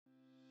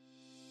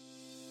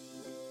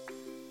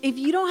If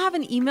you don't have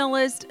an email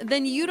list,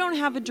 then you don't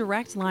have a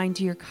direct line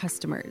to your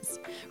customers.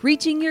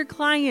 Reaching your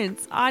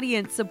clients,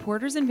 audience,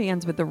 supporters, and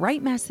fans with the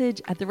right message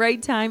at the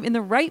right time in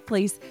the right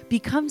place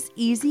becomes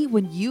easy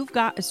when you've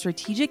got a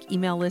strategic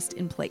email list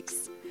in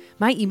place.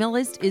 My email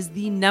list is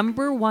the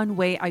number one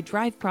way I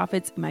drive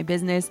profits in my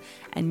business,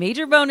 and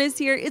major bonus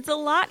here, it's a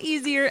lot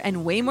easier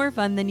and way more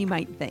fun than you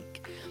might think.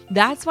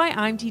 That's why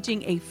I'm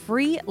teaching a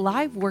free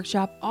live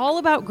workshop all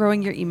about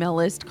growing your email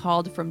list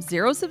called From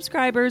Zero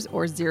Subscribers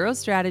or Zero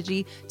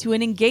Strategy to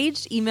an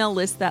Engaged Email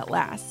List That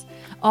Lasts.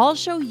 I'll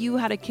show you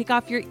how to kick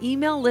off your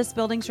email list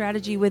building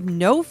strategy with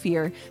no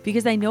fear,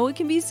 because I know it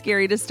can be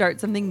scary to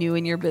start something new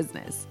in your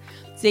business.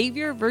 Save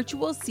your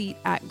virtual seat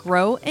at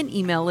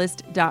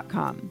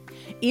growanemaillist.com.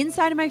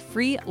 Inside of my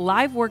free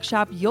live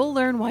workshop, you'll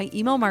learn why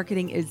email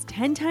marketing is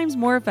 10 times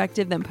more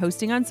effective than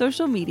posting on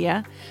social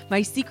media,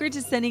 my secret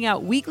to sending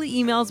out weekly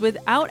emails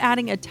without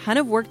adding a ton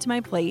of work to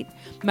my plate,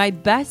 my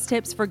best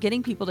tips for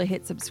getting people to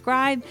hit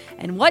subscribe,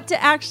 and what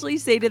to actually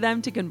say to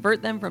them to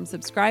convert them from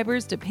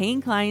subscribers to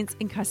paying clients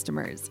and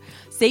customers.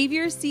 Save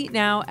your seat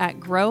now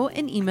at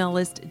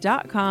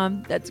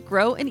growanemaillist.com. That's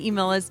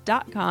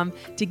growanemaillist.com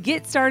to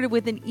get started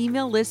with an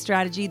email list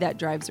strategy that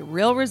drives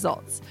real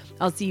results.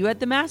 I'll see you at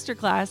the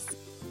masterclass.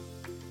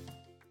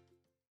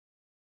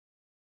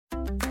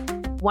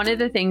 One of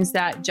the things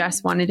that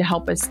Jess wanted to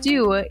help us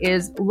do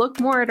is look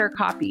more at our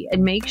copy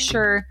and make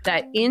sure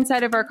that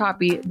inside of our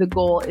copy, the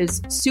goal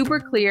is super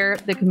clear.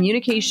 The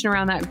communication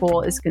around that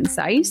goal is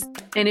concise.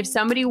 And if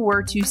somebody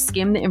were to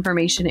skim the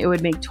information, it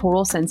would make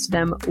total sense to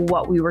them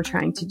what we were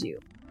trying to do.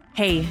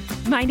 Hey,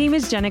 my name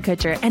is Jenna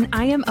Kutcher, and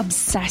I am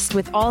obsessed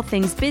with all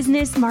things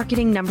business,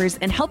 marketing, numbers,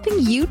 and helping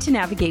you to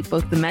navigate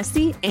both the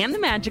messy and the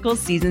magical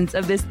seasons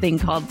of this thing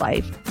called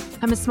life.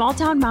 I'm a small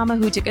town mama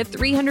who took a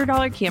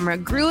 $300 camera,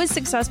 grew a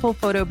successful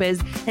photo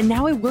biz, and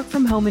now I work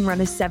from home and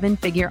run a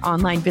 7-figure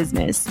online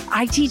business.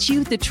 I teach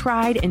you the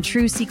tried and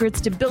true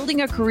secrets to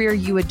building a career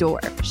you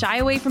adore. Shy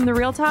away from the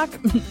real talk?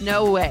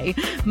 No way.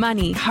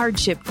 Money,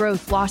 hardship,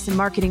 growth, loss, and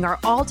marketing are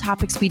all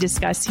topics we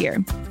discuss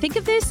here. Think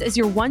of this as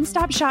your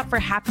one-stop shop for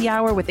happy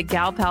hour with a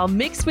gal pal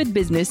mixed with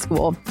business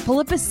school. Pull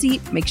up a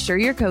seat, make sure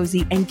you're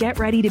cozy, and get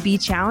ready to be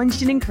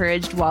challenged and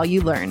encouraged while you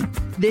learn.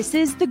 This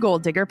is the Goal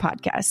Digger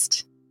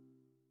Podcast.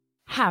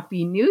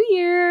 Happy New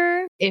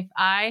Year. If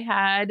I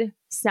had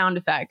sound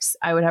effects,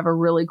 I would have a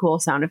really cool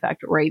sound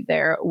effect right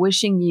there,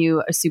 wishing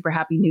you a super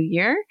happy new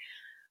year.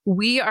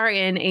 We are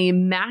in a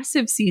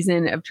massive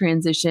season of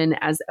transition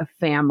as a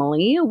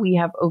family. We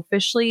have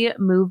officially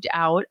moved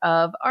out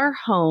of our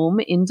home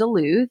in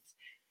Duluth,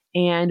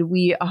 and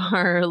we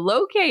are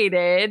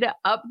located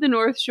up the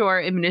North Shore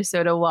in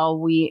Minnesota while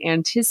we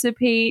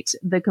anticipate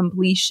the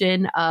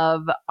completion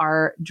of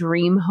our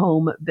dream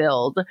home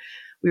build.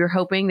 We were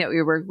hoping that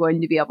we were going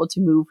to be able to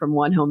move from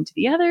one home to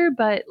the other,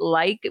 but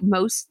like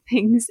most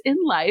things in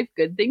life,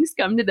 good things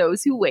come to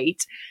those who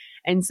wait.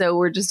 And so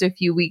we're just a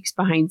few weeks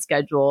behind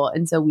schedule.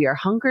 And so we are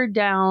hunkered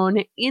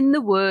down in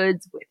the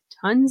woods with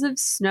tons of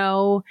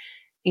snow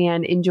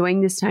and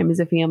enjoying this time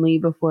as a family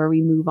before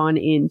we move on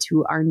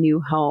into our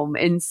new home.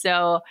 And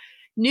so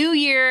new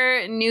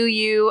year, new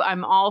you,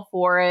 I'm all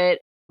for it.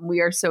 We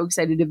are so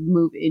excited to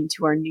move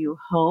into our new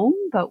home,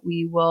 but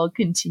we will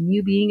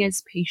continue being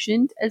as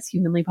patient as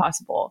humanly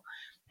possible.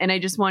 And I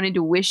just wanted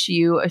to wish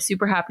you a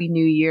super happy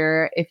new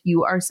year. If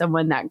you are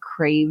someone that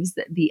craves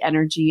the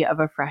energy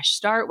of a fresh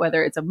start,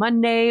 whether it's a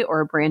Monday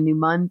or a brand new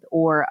month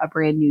or a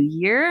brand new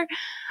year,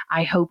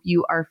 I hope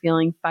you are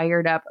feeling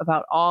fired up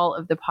about all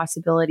of the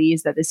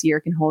possibilities that this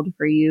year can hold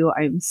for you.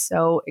 I'm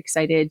so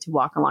excited to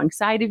walk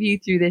alongside of you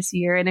through this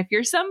year. And if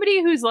you're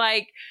somebody who's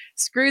like,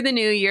 screw the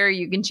new year,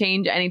 you can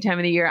change any time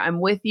of the year, I'm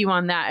with you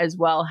on that as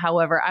well.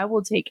 However, I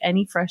will take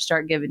any fresh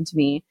start given to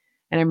me.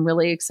 And I'm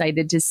really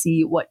excited to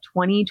see what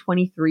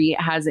 2023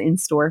 has in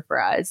store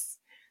for us.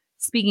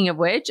 Speaking of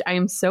which, I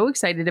am so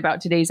excited about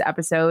today's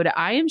episode.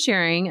 I am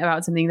sharing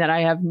about something that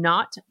I have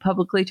not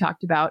publicly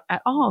talked about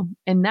at all.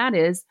 And that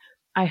is,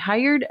 I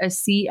hired a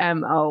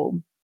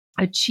CMO,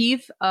 a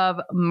chief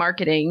of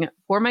marketing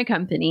for my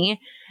company.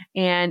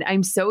 And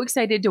I'm so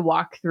excited to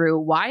walk through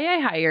why I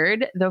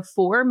hired, the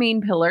 4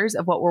 main pillars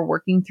of what we're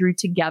working through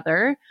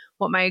together,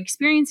 what my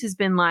experience has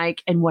been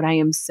like, and what I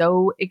am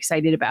so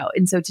excited about.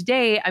 And so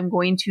today I'm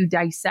going to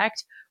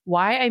dissect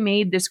why I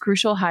made this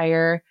crucial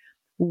hire,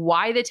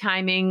 why the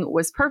timing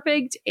was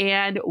perfect,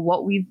 and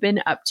what we've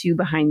been up to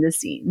behind the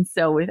scenes.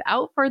 So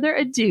without further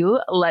ado,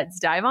 let's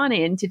dive on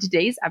into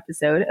today's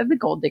episode of the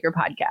Goal Digger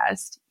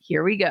Podcast.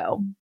 Here we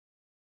go.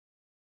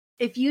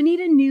 If you need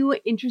a new,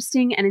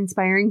 interesting, and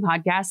inspiring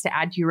podcast to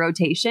add to your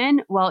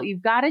rotation, well,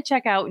 you've got to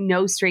check out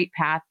No Straight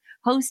Path,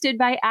 hosted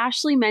by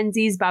Ashley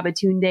Menzies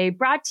Babatunde,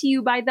 brought to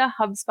you by the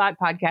HubSpot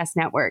Podcast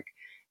Network.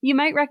 You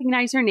might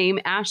recognize her name.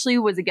 Ashley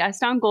was a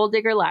guest on Goal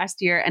Digger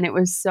last year, and it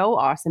was so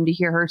awesome to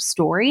hear her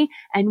story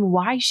and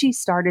why she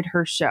started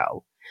her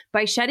show.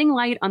 By shedding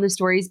light on the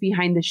stories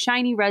behind the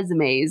shiny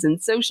resumes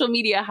and social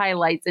media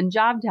highlights and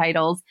job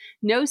titles,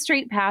 No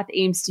Straight Path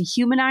aims to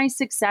humanize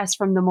success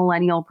from the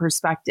millennial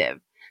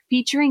perspective.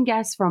 Featuring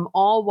guests from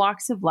all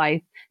walks of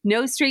life,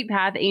 No Straight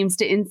Path aims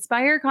to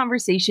inspire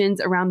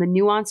conversations around the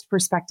nuanced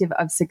perspective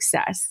of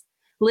success.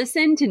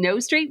 Listen to No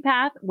Straight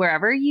Path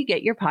wherever you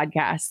get your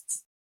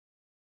podcasts.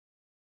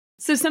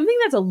 So something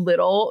that's a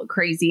little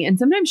crazy and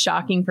sometimes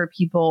shocking for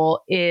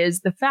people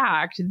is the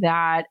fact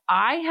that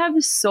I have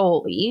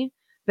solely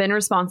been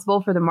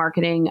responsible for the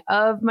marketing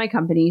of my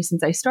company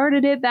since I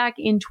started it back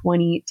in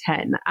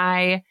 2010.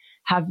 I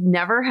have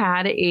never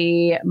had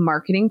a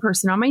marketing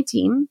person on my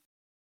team.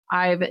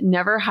 I've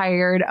never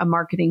hired a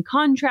marketing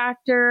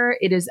contractor.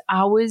 It has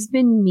always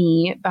been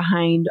me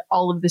behind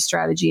all of the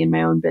strategy in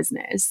my own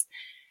business.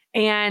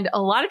 And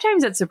a lot of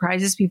times that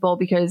surprises people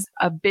because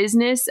a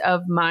business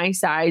of my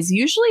size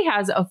usually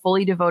has a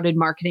fully devoted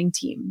marketing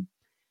team.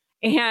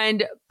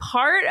 And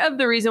part of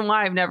the reason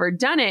why I've never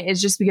done it is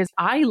just because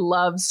I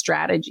love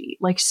strategy.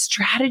 Like,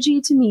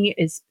 strategy to me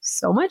is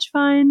so much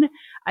fun.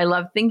 I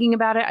love thinking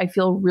about it. I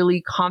feel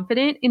really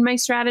confident in my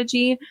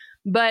strategy.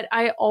 But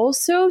I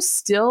also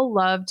still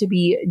love to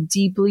be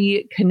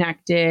deeply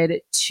connected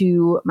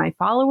to my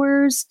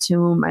followers,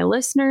 to my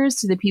listeners,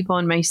 to the people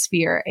in my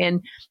sphere.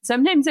 And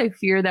sometimes I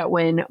fear that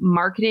when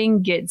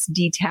marketing gets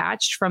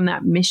detached from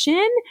that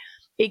mission,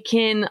 it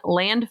can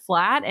land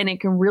flat and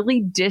it can really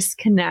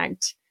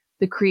disconnect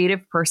the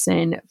creative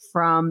person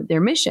from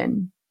their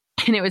mission.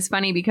 And it was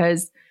funny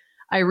because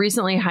I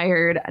recently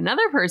hired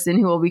another person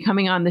who will be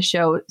coming on the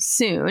show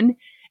soon.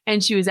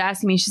 And she was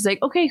asking me, she's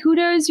like, okay, who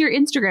does your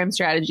Instagram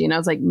strategy? And I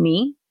was like,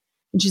 me.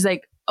 And she's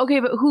like, okay,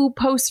 but who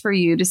posts for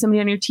you? Does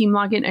somebody on your team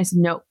log in? I said,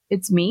 no,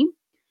 it's me.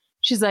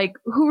 She's like,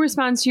 who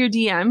responds to your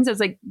DMs? I was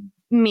like,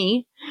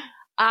 me.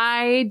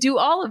 I do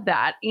all of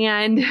that.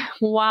 And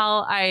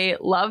while I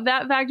love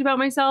that fact about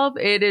myself,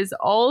 it is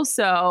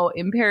also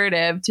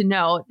imperative to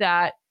note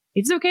that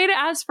it's okay to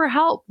ask for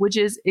help, which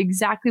is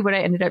exactly what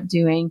I ended up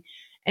doing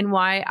and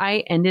why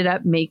I ended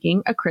up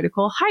making a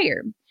critical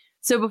hire.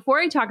 So before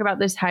I talk about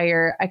this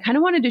hire, I kind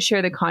of wanted to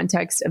share the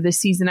context of the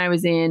season I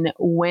was in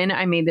when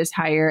I made this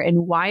hire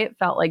and why it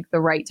felt like the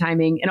right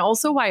timing and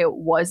also why it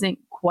wasn't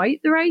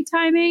quite the right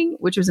timing,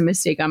 which was a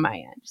mistake on my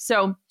end.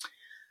 So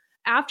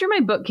after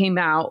my book came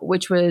out,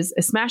 which was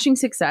a smashing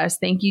success,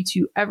 thank you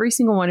to every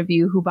single one of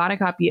you who bought a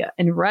copy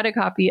and read a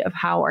copy of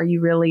How Are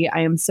You Really? I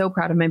am so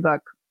proud of my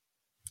book.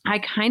 I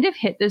kind of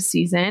hit this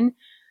season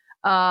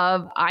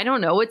of, I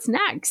don't know what's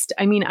next.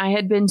 I mean, I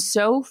had been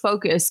so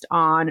focused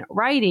on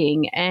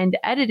writing and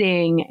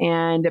editing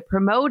and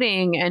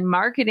promoting and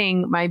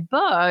marketing my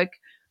book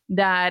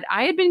that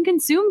I had been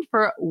consumed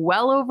for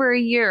well over a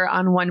year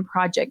on one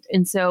project.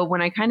 And so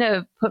when I kind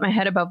of put my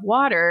head above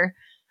water,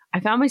 I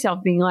found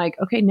myself being like,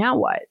 okay, now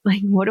what?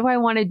 Like, what do I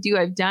want to do?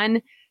 I've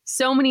done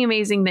so many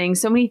amazing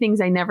things, so many things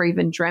I never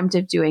even dreamt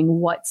of doing.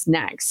 What's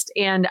next?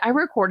 And I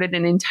recorded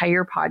an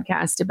entire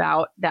podcast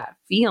about that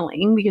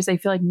feeling because I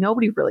feel like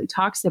nobody really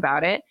talks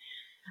about it.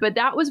 But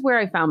that was where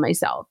I found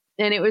myself.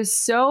 And it was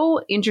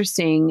so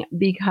interesting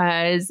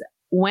because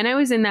when I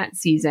was in that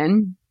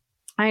season,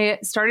 I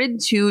started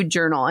to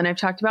journal. And I've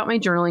talked about my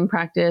journaling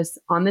practice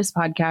on this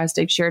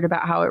podcast. I've shared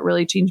about how it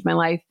really changed my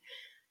life.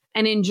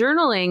 And in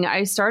journaling,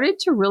 I started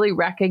to really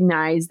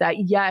recognize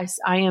that, yes,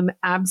 I am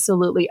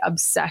absolutely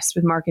obsessed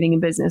with marketing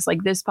and business.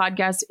 Like, this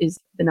podcast is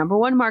the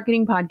 #1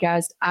 marketing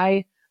podcast.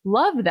 I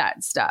love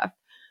that stuff.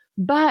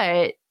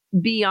 But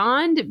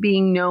beyond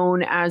being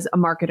known as a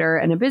marketer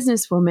and a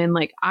businesswoman,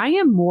 like, I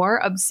am more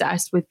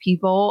obsessed with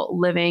people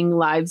living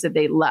lives that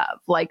they love,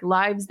 like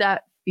lives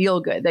that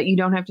feel good, that you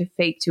don't have to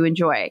fake to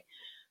enjoy.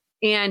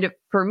 And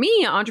for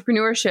me,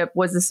 entrepreneurship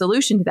was the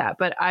solution to that.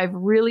 But I've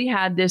really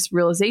had this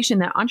realization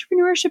that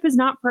entrepreneurship is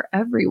not for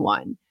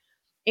everyone.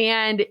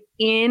 And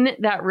in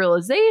that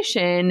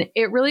realization,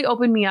 it really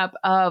opened me up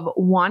of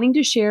wanting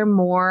to share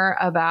more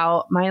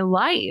about my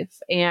life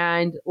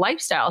and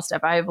lifestyle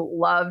stuff. I've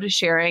loved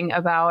sharing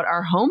about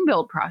our home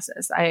build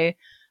process. I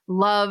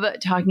love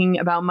talking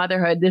about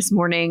motherhood. This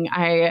morning,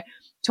 I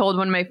told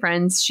one of my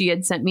friends she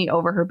had sent me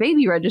over her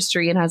baby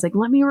registry. And I was like,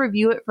 let me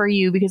review it for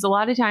you. Because a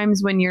lot of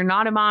times when you're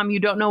not a mom, you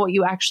don't know what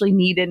you actually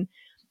need. And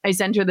I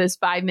sent her this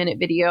 5-minute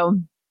video.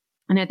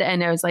 And at the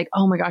end, I was like,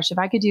 oh my gosh, if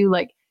I could do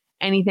like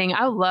anything,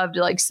 I would love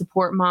to like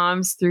support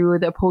moms through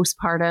the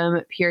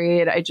postpartum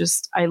period.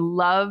 I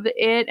love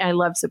it. I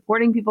love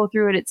supporting people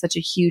through it. It's such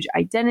a huge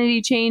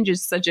identity change.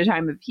 It's such a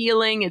time of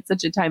healing. It's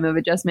such a time of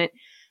adjustment.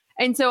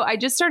 And so I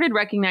just started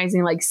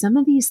recognizing like some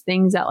of these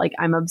things that like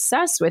I'm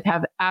obsessed with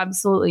have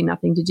absolutely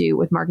nothing to do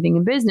with marketing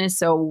and business.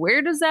 So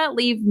where does that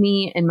leave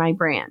me and my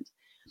brand?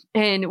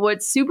 And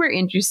what's super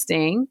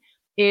interesting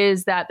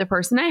is that the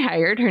person I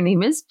hired, her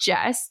name is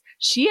Jess,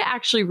 she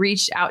actually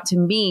reached out to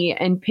me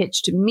and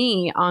pitched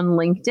me on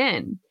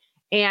LinkedIn.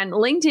 And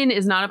LinkedIn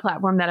is not a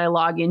platform that I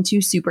log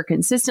into super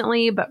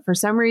consistently, but for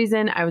some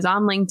reason I was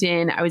on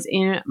LinkedIn, I was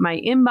in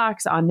my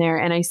inbox on there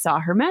and I saw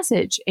her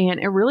message and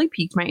it really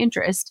piqued my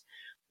interest.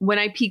 When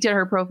I peeked at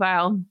her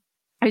profile,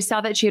 I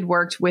saw that she had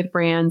worked with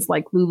brands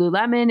like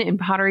Lululemon and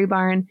Pottery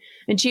Barn,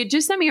 and she had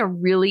just sent me a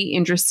really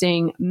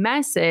interesting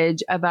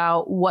message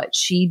about what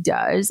she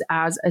does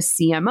as a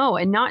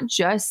CMO, and not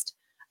just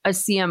a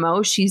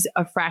CMO. She's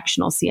a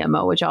fractional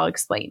CMO, which I'll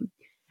explain.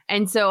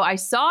 And so I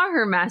saw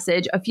her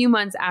message a few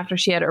months after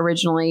she had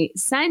originally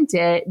sent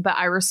it, but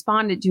I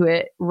responded to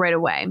it right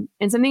away.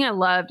 And something I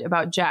loved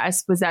about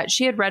Jess was that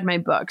she had read my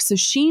book. So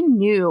she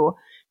knew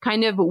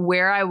kind of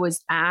where I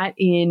was at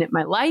in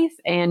my life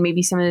and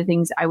maybe some of the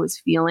things I was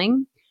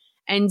feeling.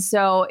 And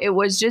so it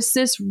was just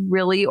this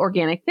really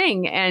organic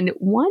thing. And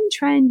one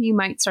trend you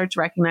might start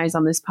to recognize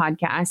on this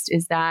podcast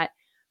is that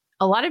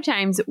a lot of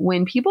times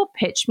when people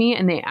pitch me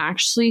and they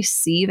actually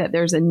see that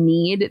there's a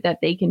need that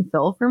they can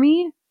fill for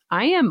me,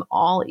 I am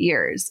all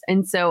ears.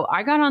 And so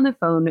I got on the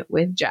phone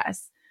with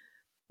Jess.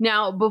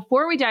 Now,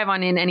 before we dive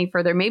on in any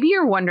further, maybe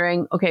you're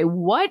wondering, okay,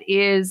 what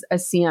is a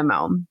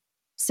CMO?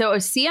 So a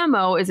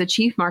CMO is a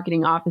chief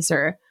marketing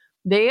officer.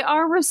 They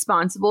are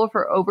responsible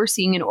for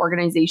overseeing an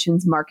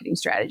organization's marketing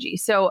strategy.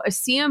 So a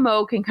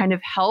CMO can kind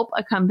of help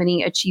a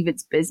company achieve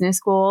its business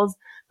goals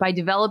by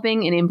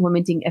developing and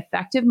implementing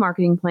effective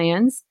marketing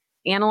plans,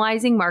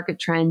 analyzing market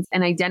trends,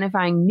 and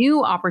identifying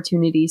new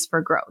opportunities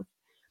for growth.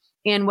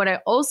 And what I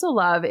also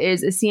love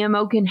is a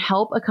CMO can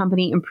help a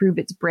company improve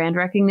its brand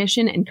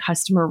recognition and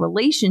customer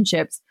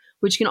relationships,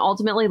 which can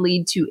ultimately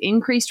lead to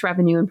increased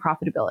revenue and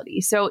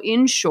profitability. So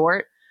in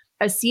short,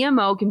 a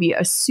CMO can be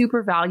a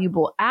super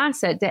valuable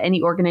asset to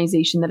any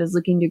organization that is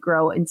looking to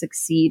grow and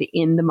succeed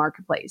in the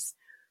marketplace.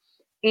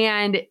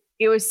 And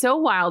it was so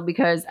wild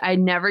because I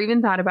never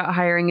even thought about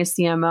hiring a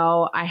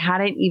CMO. I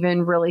hadn't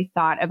even really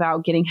thought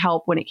about getting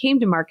help when it came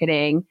to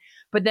marketing.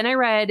 But then I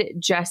read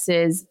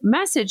Jess's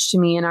message to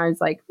me and I was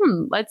like,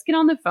 let's get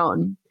on the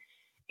phone.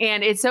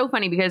 And it's so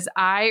funny because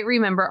I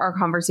remember our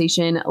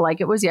conversation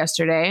like it was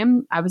yesterday.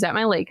 I was at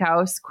my lake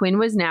house. Quinn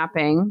was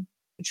napping.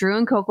 Drew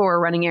and Coco were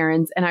running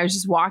errands. And I was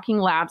just walking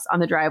laps on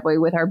the driveway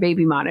with our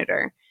baby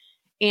monitor.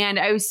 And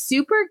I was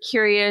super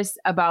curious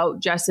about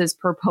Jess's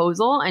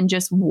proposal and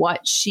just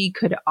what she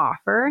could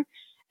offer.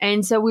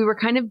 And so we were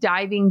kind of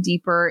diving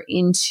deeper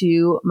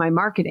into my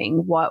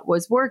marketing, what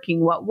was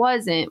working, what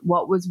wasn't,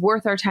 what was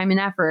worth our time and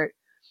effort.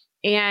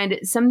 And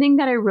something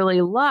that I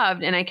really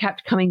loved and I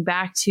kept coming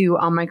back to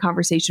on my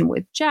conversation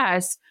with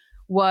Jess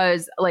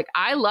was like,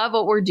 I love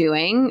what we're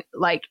doing.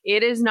 Like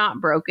it is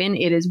not broken,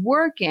 it is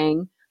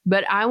working,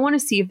 but I want to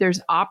see if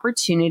there's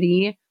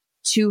opportunity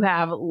to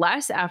have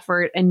less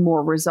effort and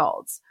more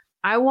results.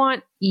 I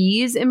want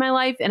ease in my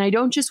life, and I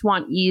don't just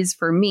want ease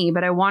for me,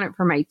 but I want it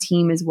for my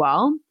team as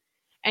well.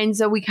 And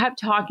so we kept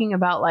talking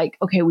about like,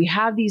 okay, we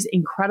have these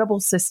incredible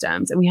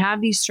systems and we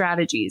have these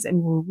strategies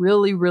and we're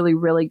really, really,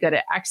 really good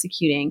at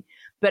executing.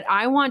 But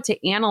I want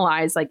to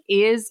analyze like,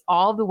 is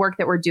all the work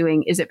that we're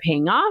doing, is it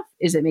paying off?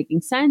 Is it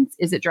making sense?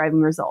 Is it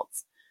driving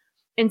results?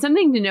 And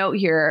something to note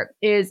here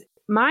is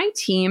my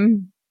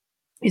team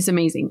is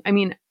amazing. I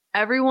mean,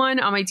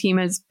 everyone on my team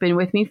has been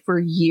with me for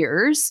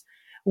years.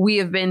 We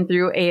have been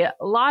through a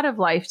lot of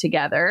life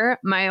together.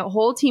 My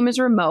whole team is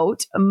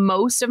remote.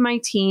 Most of my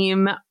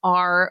team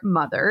are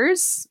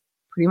mothers.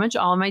 Pretty much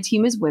all of my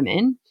team is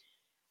women.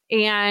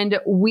 And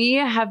we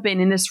have been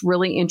in this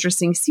really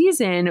interesting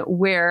season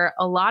where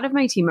a lot of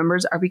my team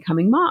members are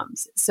becoming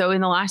moms. So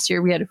in the last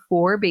year, we had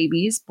 4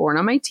 babies born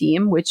on my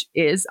team, which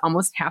is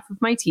almost half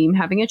of my team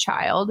having a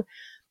child.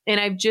 And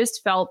I've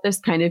just felt this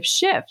kind of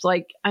shift.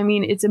 Like, I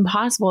mean, it's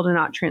impossible to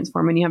not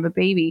transform when you have a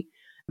baby.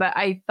 But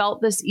I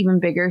felt this even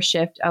bigger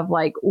shift of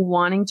like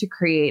wanting to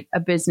create a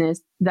business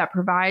that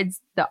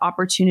provides the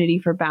opportunity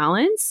for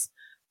balance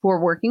for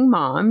working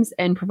moms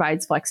and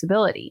provides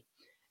flexibility.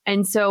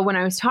 And so when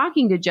I was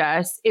talking to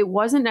Jess, it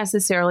wasn't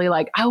necessarily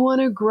like, I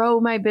want to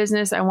grow my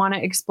business. I want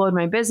to explode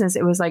my business.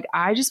 It was like,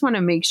 I just want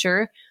to make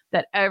sure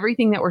that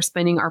everything that we're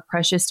spending our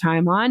precious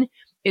time on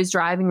is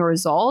driving a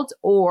result,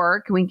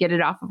 or can we get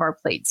it off of our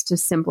plates to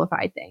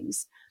simplify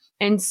things?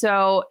 And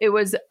so it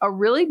was a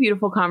really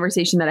beautiful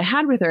conversation that I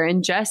had with her.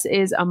 And Jess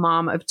is a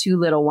mom of 2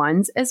 little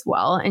ones as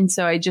well. And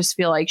so I just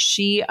feel like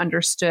she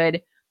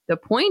understood the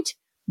point,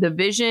 the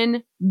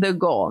vision, the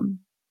goal.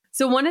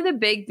 So one of the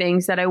big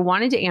things that I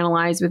wanted to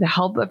analyze with the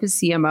help of a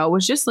CMO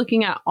was just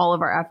looking at all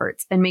of our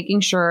efforts and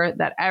making sure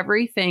that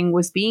everything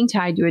was being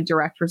tied to a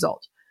direct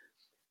result.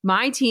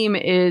 My team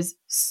is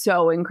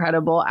so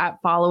incredible at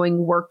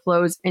following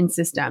workflows and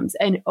systems.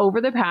 And over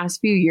the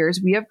past few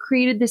years, we have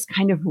created this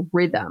kind of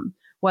rhythm,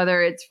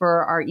 whether it's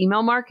for our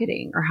email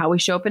marketing or how we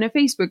show up in a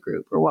Facebook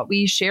group or what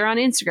we share on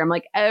Instagram.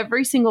 Like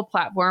every single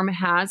platform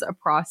has a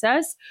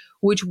process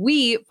which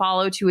we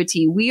follow to a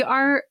T. We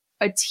are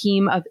a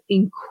team of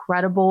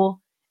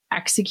incredible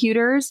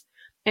executors.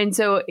 And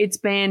so it's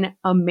been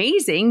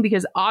amazing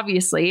because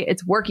obviously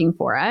it's working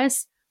for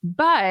us,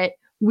 but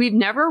we've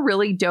never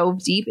really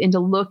dove deep into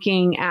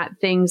looking at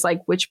things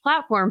like which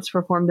platforms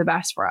perform the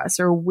best for us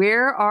or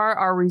where are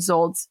our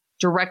results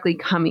directly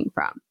coming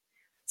from.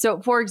 So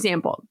for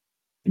example,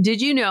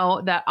 did you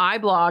know that I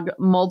blog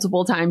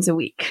multiple times a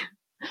week?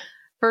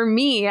 For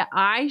me,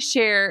 I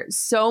share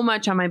so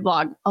much on my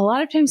blog. A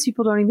lot of times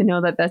people don't even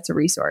know that that's a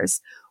resource.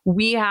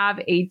 We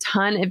have a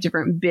ton of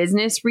different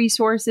business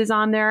resources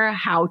on there,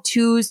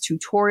 how-tos,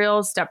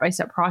 tutorials,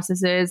 step-by-step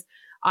processes.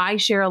 I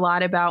share a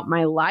lot about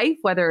my life,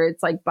 whether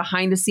it's like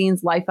behind the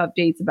scenes life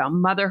updates about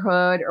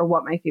motherhood or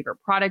what my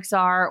favorite products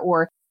are,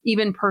 or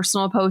even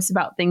personal posts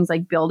about things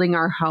like building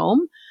our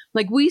home.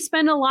 Like we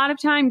spend a lot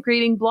of time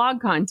creating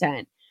blog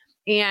content.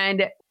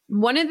 And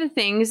one of the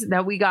things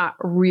that we got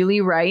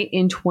really right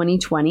in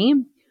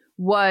 2020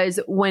 was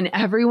when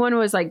everyone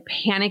was like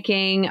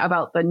panicking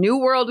about the new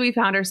world we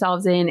found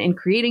ourselves in and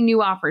creating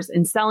new offers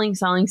and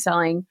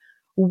selling.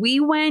 We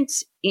went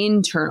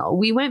internal.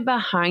 We went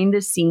behind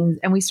the scenes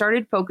and we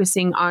started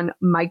focusing on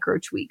micro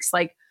tweaks.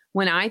 Like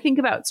when I think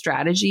about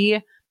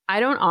strategy, I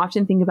don't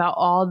often think about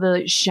all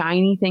the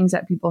shiny things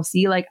that people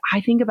see. Like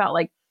I think about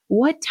like,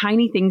 what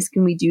tiny things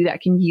can we do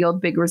that can yield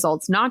big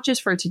results, not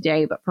just for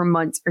today, but for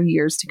months or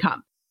years to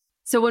come.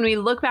 So when we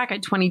look back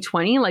at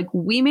 2020, like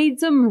we made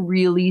some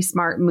really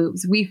smart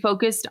moves. We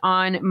focused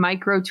on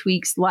micro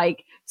tweaks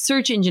like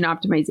search engine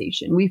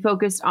optimization. We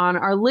focused on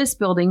our list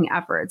building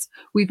efforts.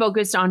 We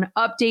focused on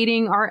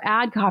updating our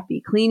ad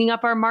copy, cleaning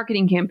up our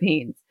marketing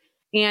campaigns.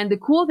 And the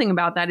cool thing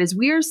about that is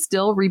we are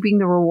still reaping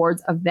the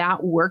rewards of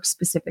that work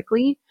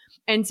specifically.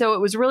 And so it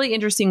was really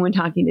interesting when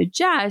talking to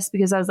Jess,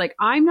 because I was like,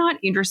 I'm not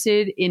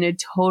interested in a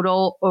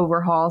total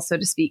overhaul, so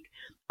to speak.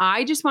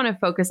 I just want to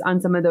focus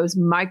on some of those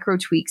micro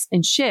tweaks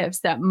and shifts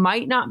that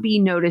might not be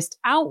noticed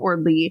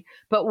outwardly,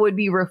 but would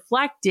be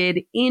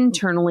reflected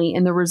internally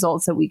in the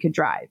results that we could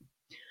drive.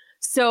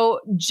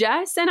 So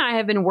Jess and I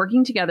have been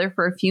working together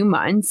for a few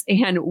months.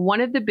 And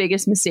one of the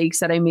biggest mistakes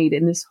that I made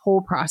in this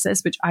whole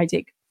process, which I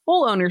take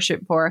full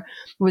ownership for,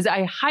 was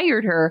I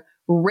hired her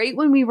right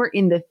when we were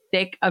in the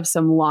thick of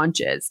some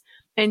launches.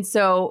 And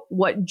so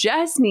what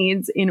Jess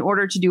needs in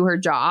order to do her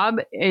job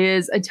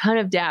is a ton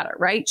of data,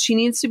 right? She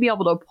needs to be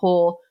able to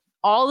pull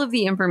all of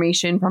the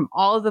information from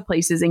all of the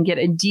places and get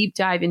a deep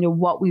dive into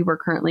what we were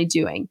currently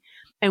doing.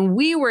 And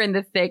we were in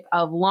the thick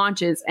of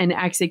launches and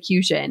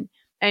execution.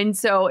 And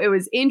so it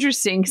was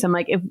interesting because I'm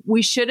like, if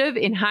we should have,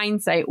 in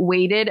hindsight,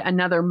 waited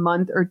another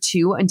month or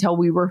two until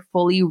we were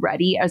fully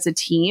ready as a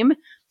team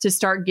to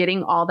start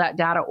getting all that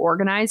data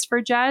organized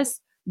for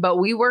Jess. But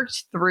we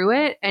worked through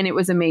it and it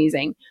was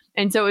amazing.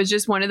 And so it was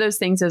just one of those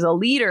things as a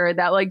leader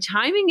that like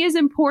timing is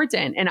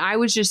important. And I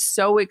was just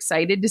so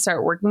excited to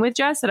start working with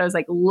Jess that I was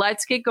like,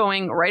 let's get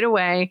going right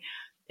away.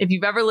 If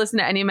you've ever listened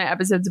to any of my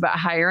episodes about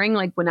hiring,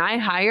 like when I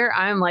hire,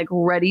 I'm like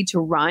ready to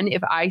run.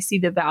 If I see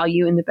the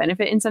value and the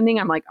benefit in something,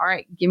 I'm like, all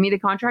right, give me the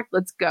contract,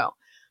 let's go.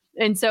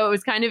 And so it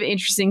was kind of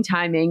interesting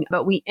timing,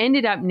 but we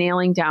ended up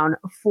nailing down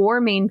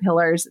 4 main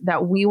pillars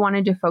that we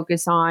wanted to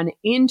focus on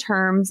in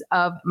terms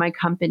of my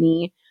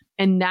company.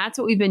 And that's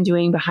what we've been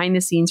doing behind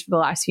the scenes for the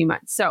last few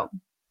months. So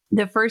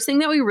the first thing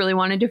that we really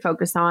wanted to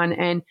focus on,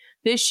 and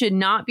this should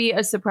not be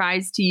a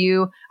surprise to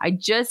you, I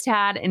just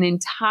had an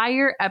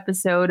entire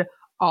episode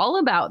all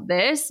about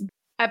this,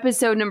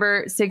 episode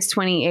number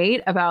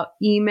 628 about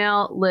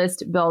email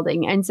list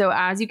building. And so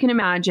as you can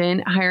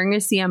imagine, hiring a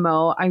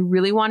CMO, I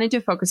really wanted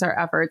to focus our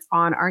efforts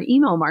on our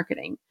email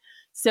marketing.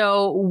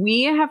 So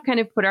we have kind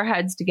of put our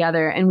heads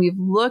together and we've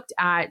looked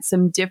at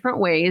some different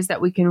ways that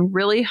we can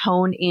really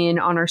hone in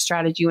on our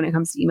strategy when it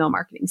comes to email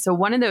marketing. So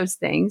one of those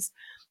things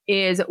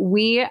is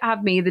we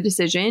have made the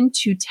decision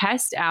to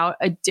test out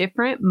a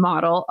different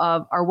model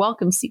of our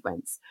welcome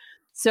sequence.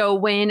 So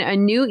when a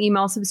new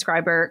email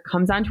subscriber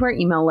comes onto our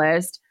email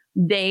list,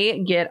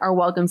 they get our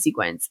welcome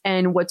sequence.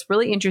 And what's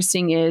really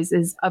interesting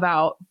is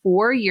about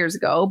 4 years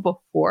ago,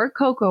 before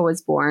Coco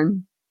was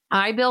born,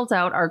 I built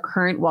out our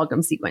current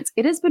welcome sequence.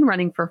 It has been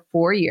running for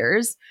 4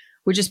 years,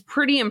 which is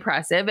pretty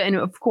impressive. And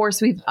of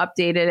course, we've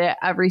updated it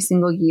every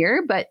single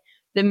year, but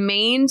the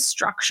main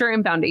structure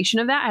and foundation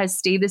of that has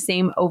stayed the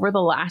same over the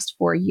last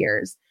 4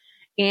 years.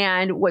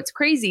 And what's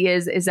crazy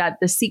is that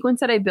the sequence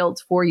that I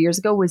built 4 years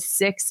ago was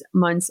 6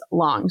 months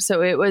long.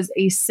 So it was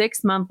a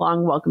 6-month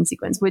long welcome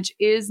sequence, which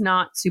is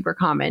not super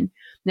common.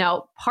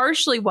 Now,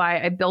 partially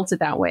why I built it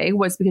that way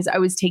was because I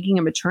was taking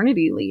a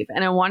maternity leave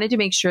and I wanted to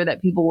make sure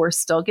that people were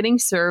still getting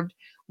served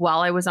while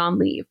I was on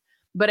leave.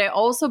 But I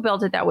also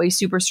built it that way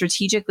super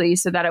strategically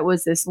so that it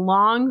was this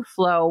long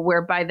flow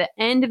where by the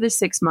end of the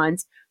 6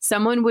 months,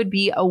 someone would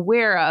be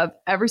aware of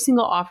every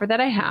single offer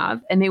that I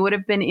have, and they would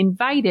have been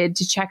invited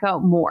to check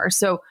out more.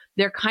 So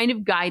they're kind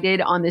of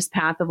guided on this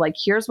path of like,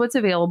 here's what's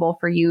available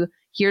for you.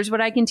 Here's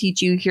what I can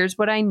teach you. Here's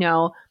what I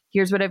know.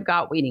 Here's what I've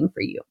got waiting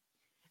for you.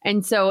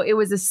 And so it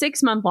was a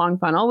 6-month long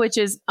funnel, which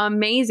is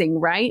amazing,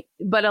 right?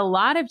 But a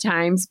lot of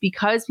times,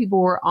 because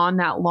people were on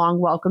that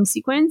long welcome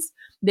sequence,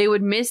 they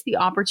would miss the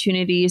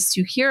opportunities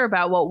to hear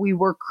about what we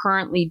were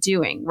currently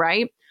doing,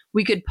 right?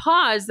 We could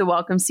pause the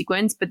welcome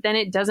sequence, but then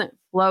it doesn't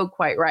flow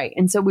quite right.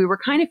 And so we were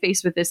kind of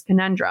faced with this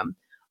conundrum.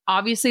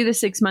 Obviously, the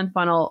 6-month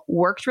funnel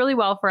worked really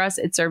well for us.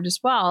 It served us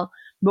well.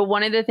 But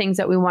one of the things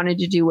that we wanted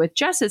to do with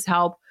Jess's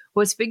help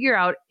was figure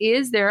out,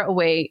 is there a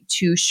way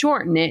to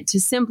shorten it, to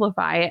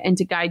simplify it, and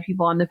to guide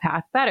people on the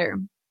path better?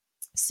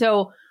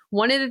 So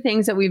one of the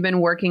things that we've been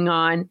working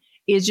on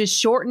is just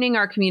shortening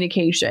our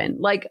communication.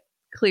 Like,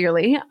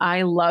 clearly,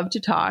 I love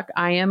to talk.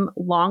 I am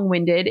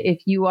long-winded.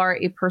 If you are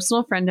a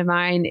personal friend of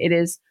mine, it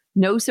is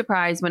no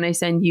surprise when I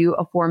send you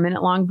a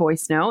 4-minute long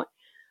voice note.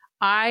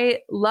 I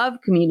love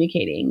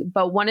communicating,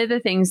 but one of the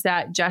things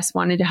that Jess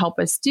wanted to help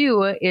us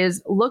do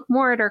is look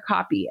more at our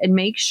copy and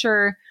make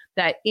sure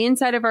that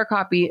inside of our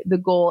copy, the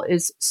goal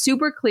is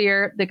super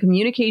clear. The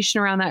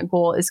communication around that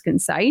goal is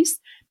concise.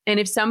 And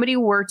if somebody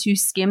were to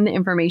skim the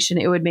information,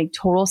 it would make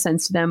total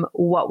sense to them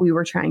what we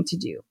were trying to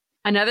do.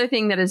 Another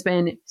thing that has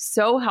been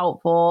so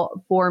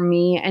helpful for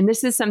me, and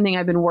this is something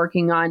I've been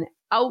working on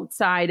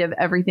outside of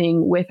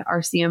everything with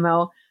our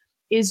CMO,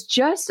 is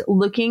just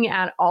looking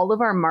at all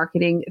of our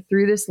marketing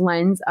through this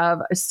lens of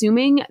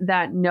assuming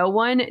that no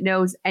one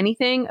knows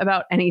anything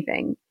about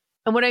anything.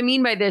 And what I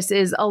mean by this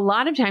is a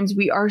lot of times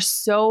we are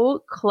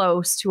so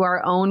close to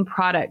our own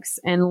products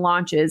and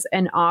launches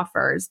and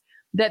offers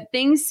that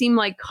things seem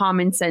like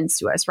common sense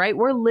to us, right?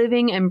 We're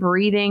living and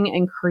breathing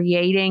and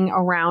creating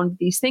around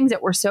these things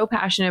that we're so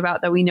passionate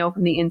about that we know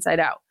from the inside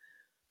out.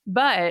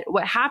 But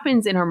what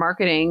happens in our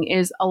marketing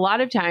is a lot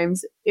of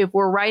times if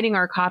we're writing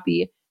our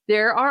copy,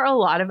 there are a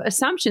lot of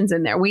assumptions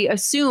in there. We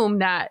assume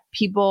that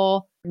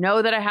people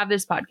know that I have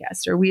this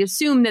podcast, or we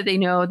assume that they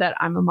know that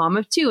I'm a mom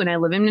of two and I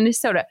live in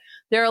Minnesota.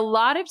 There are a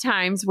lot of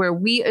times where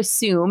we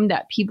assume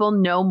that people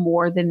know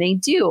more than they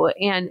do.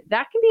 And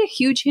that can be a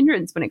huge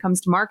hindrance when it comes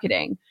to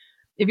marketing.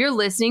 If you're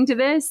listening to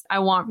this, I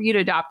want for you to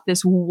adopt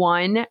this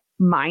one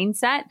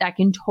mindset that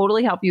can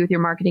totally help you with your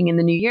marketing in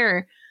the new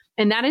year.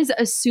 And that is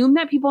assume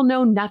that people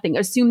know nothing.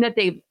 Assume that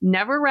they've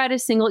never read a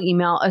single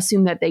email.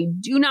 Assume that they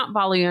do not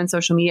follow you on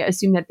social media.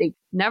 Assume that they've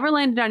never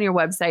landed on your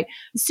website.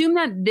 Assume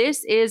that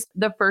this is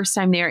the first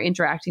time they are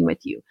interacting with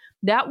you.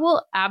 That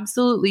will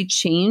absolutely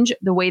change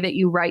the way that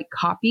you write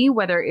copy,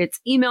 whether it's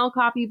email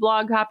copy,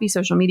 blog copy,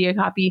 social media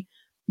copy.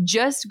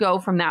 Just go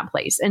from that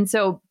place. And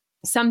so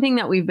something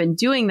that we've been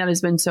doing that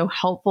has been so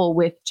helpful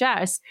with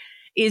Jess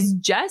is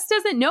Jess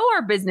doesn't know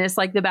our business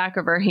like the back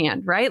of her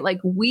hand, right? Like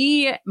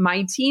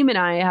my team and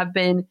I have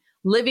been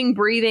living,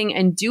 breathing,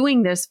 and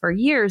doing this for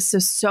years.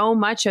 So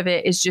much of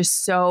it is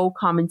just so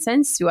common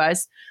sense to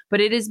us,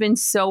 but it has been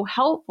so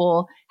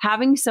helpful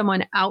having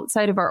someone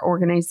outside of our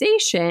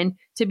organization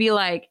to be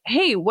like,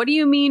 hey, what do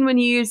you mean when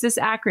you use this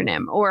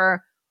acronym?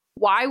 Or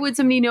why would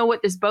somebody know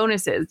what this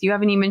bonus is? You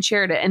haven't even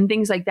shared it, and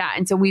things like that.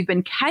 And so we've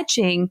been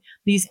catching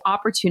these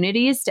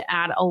opportunities to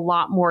add a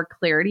lot more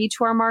clarity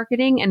to our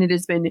marketing, and it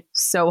has been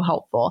so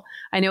helpful.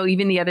 I know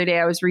even the other day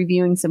I was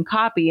reviewing some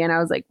copy and I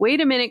was like,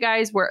 wait a minute,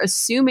 guys, we're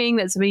assuming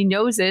that somebody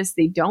knows this.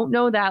 They don't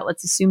know that.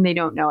 Let's assume they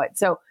don't know it.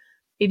 So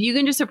if you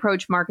can just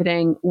approach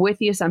marketing with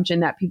the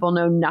assumption that people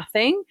know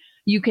nothing,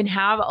 you can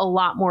have a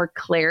lot more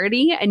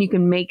clarity and you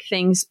can make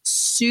things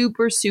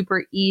super,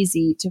 super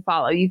easy to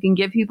follow. You can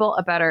give people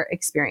a better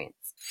experience.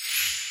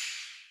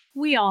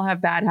 We all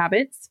have bad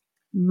habits.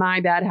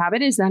 My bad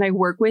habit is that I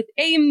work with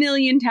a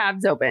million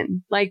tabs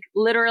open. Like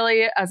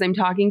literally, as I'm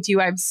talking to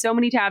you, I have so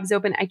many tabs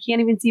open. I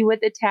can't even see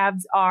what the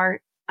tabs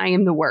are. I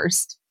am the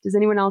worst. Does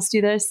anyone else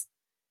do this?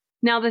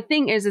 Now, the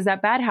thing is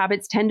that bad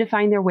habits tend to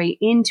find their way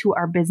into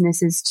our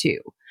businesses too.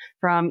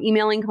 From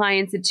emailing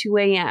clients at 2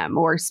 a.m.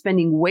 or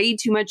spending way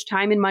too much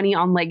time and money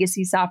on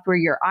legacy software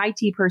your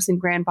IT person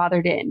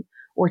grandfathered in,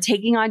 or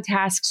taking on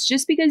tasks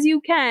just because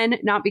you can,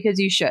 not because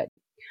you should.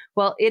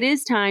 Well, it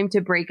is time to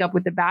break up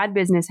with the bad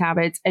business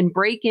habits and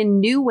break in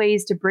new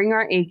ways to bring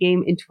our A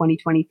game in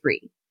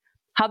 2023.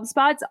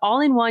 HubSpot's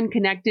all-in-one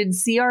connected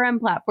CRM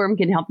platform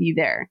can help you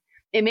there.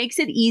 It makes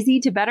it easy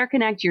to better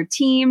connect your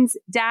teams,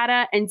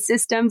 data, and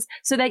systems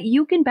so that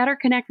you can better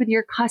connect with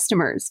your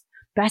customers.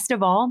 Best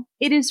of all,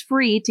 it is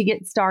free to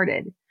get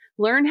started.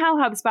 Learn how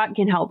HubSpot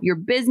can help your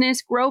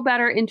business grow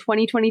better in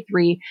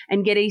 2023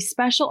 and get a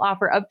special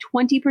offer of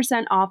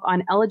 20% off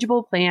on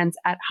eligible plans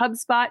at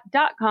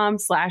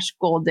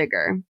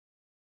HubSpot.com/goaldigger.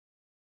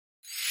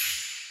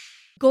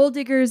 Goal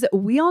diggers,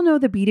 we all know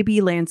the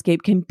B2B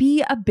landscape can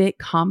be a bit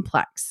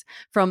complex.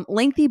 From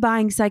lengthy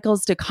buying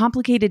cycles to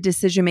complicated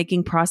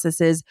decision-making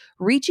processes,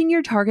 reaching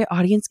your target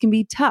audience can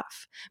be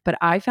tough. But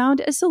I found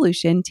a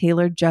solution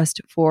tailored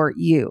just for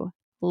you: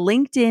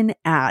 LinkedIn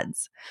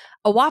ads.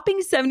 A whopping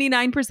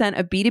 79%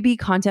 of B2B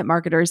content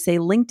marketers say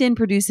LinkedIn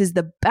produces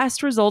the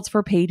best results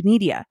for paid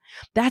media.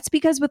 That's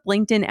because with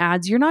LinkedIn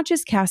ads, you're not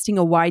just casting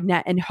a wide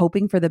net and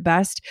hoping for the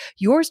best,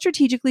 you're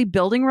strategically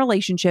building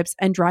relationships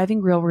and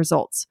driving real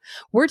results.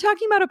 We're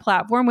talking about a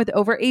platform with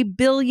over 1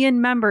 billion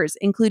members,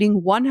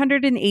 including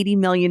 180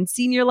 million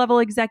senior level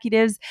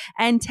executives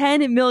and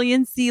 10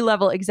 million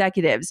C-level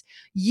executives.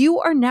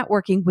 You are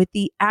networking with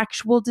the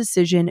actual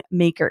decision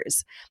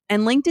makers.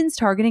 And LinkedIn's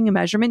targeting and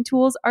measurement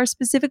tools are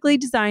specifically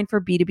designed for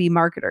B2B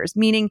marketers,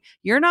 meaning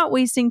you're not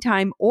wasting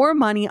time or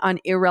money on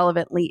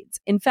irrelevant leads.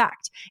 In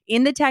fact,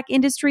 in the tech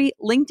industry,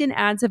 LinkedIn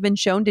ads have been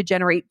shown to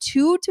generate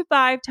 2 to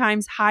 5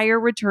 times higher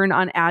return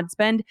on ad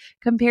spend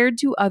compared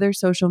to other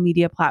social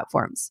media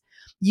platforms.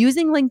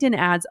 Using LinkedIn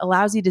ads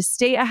allows you to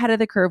stay ahead of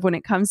the curve when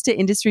it comes to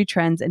industry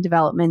trends and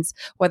developments,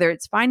 whether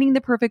it's finding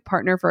the perfect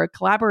partner for a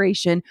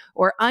collaboration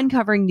or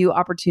uncovering new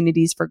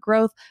opportunities for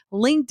growth.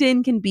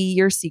 LinkedIn can be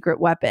your secret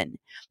weapon.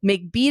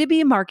 Make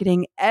B2B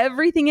marketing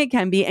everything it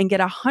can be and get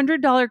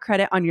 $100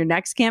 credit on your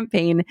next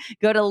campaign.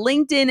 Go to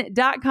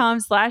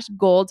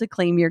linkedin.com/goal to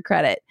claim your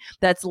credit.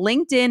 That's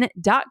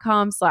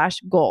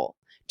linkedin.com/goal.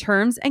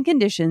 Terms and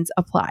conditions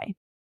apply.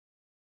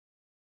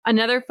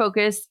 Another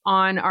focus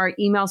on our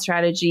email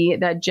strategy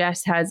that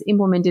Jess has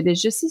implemented is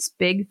just this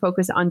big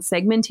focus on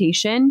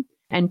segmentation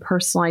and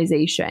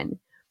personalization.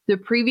 The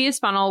previous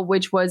funnel,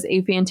 which was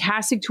a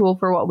fantastic tool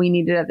for what we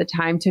needed at the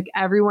time, took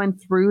everyone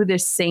through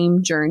this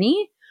same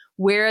journey.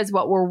 Whereas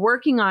what we're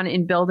working on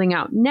and building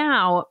out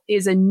now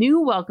is a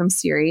new welcome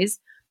series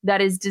that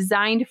is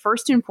designed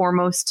first and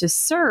foremost to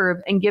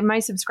serve and give my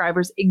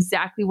subscribers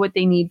exactly what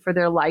they need for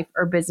their life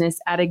or business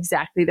at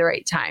exactly the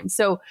right time.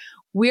 So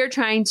we are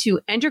trying to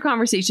enter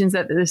conversations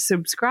that the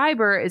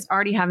subscriber is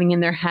already having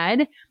in their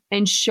head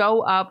and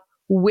show up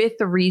with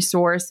the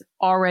resource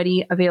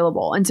already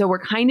available. And so we're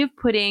kind of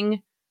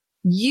putting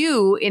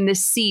you in the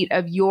seat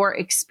of your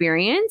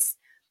experience,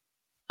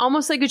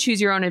 almost like a choose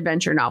your own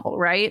adventure novel,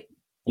 right?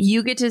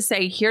 You get to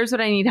say, here's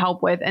what I need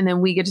help with. And then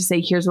we get to say,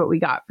 here's what we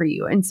got for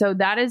you. And so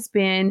that has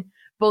been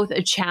both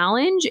a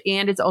challenge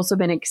and it's also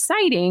been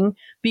exciting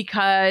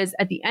because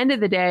at the end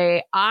of the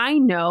day, I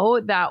know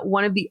that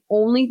one of the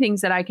only things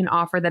that I can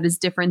offer that is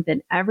different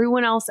than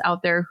everyone else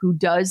out there who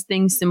does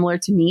things similar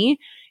to me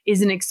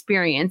is an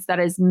experience that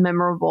is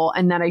memorable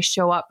and that I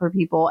show up for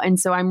people. And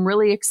so I'm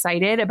really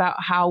excited about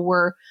how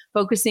we're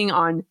focusing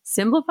on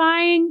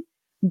simplifying,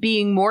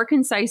 being more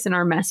concise in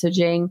our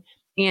messaging,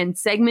 and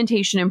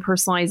segmentation and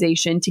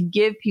personalization to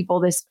give people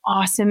this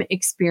awesome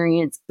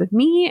experience with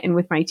me and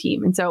with my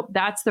team. And so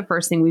that's the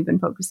first thing we've been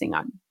focusing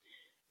on.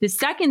 The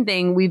second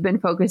thing we've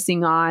been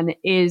focusing on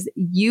is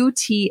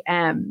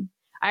UTM.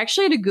 I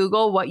actually had to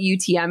Google what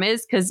UTM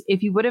is because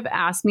if you would have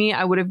asked me,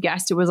 I would have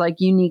guessed it was like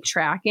unique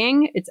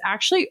tracking. It's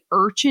actually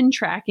urchin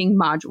tracking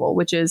module,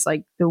 which is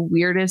like the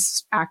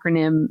weirdest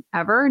acronym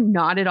ever.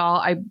 Not at all.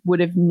 I would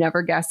have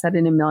never guessed that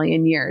in a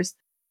million years.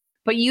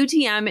 But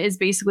UTM is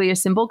basically a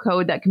simple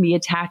code that can be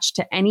attached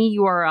to any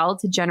URL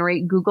to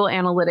generate Google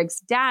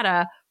Analytics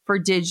data for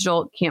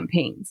digital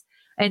campaigns.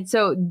 And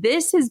so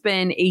this has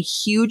been a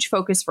huge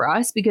focus for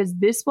us because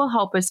this will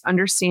help us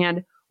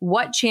understand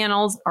what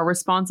channels are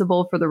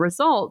responsible for the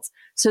results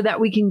so that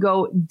we can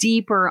go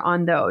deeper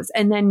on those.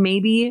 And then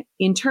maybe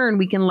in turn,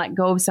 we can let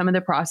go of some of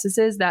the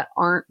processes that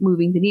aren't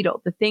moving the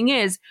needle. The thing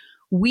is,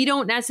 we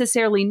don't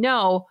necessarily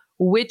know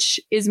which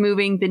is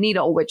moving the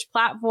needle, which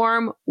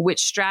platform, which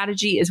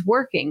strategy is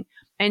working.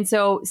 And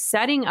so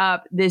setting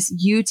up this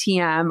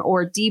UTM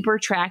or deeper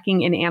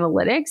tracking and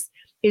analytics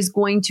is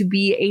going to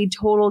be a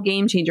total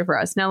game changer for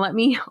us. Now, let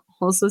me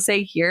also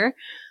say here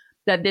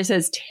that this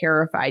has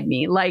terrified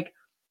me. Like,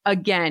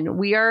 again,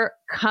 we are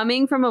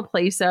coming from a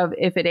place of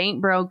if it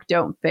ain't broke,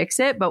 don't fix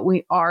it, but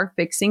we are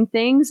fixing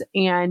things.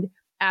 And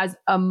as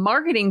a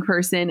marketing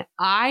person,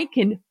 I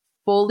can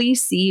fully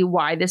see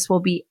why this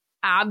will be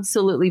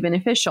absolutely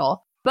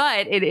beneficial,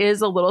 but it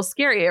is a little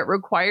scary. It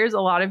requires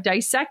a lot of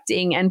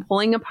dissecting and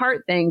pulling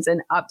apart things and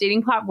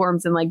updating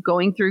platforms and like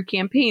going through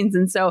campaigns.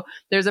 And so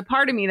there's a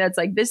part of me that's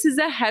like, this is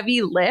a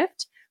heavy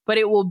lift, but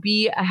it will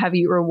be a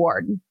heavy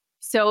reward.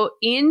 So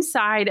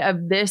inside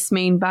of this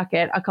main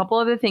bucket, a couple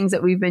of the things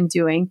that we've been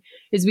doing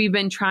is we've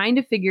been trying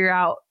to figure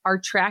out our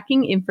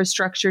tracking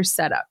infrastructure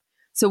setup.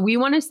 So we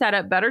want to set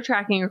up better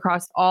tracking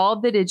across all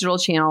of the digital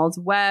channels,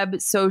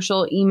 web,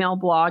 social, email,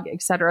 blog,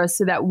 et cetera,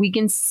 so that we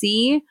can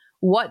see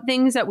what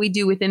things that we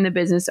do within the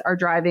business are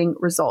driving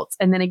results.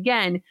 And then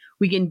again,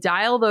 we can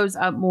dial those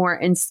up more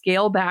and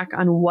scale back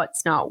on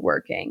what's not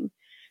working.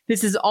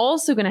 This is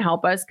also going to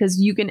help us because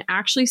you can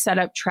actually set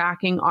up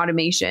tracking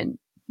automation.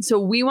 So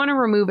we want to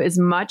remove as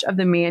much of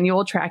the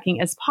manual tracking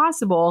as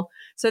possible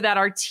so that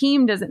our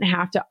team doesn't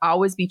have to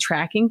always be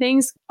tracking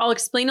things. I'll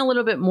explain a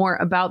little bit more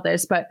about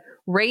this, but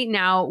right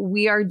now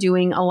we are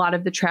doing a lot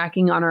of the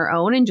tracking on our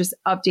own and just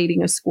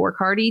updating a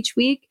scorecard each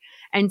week.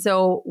 And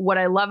so what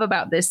I love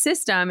about this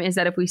system is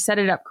that if we set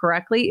it up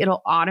correctly,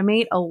 it'll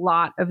automate a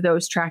lot of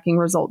those tracking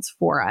results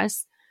for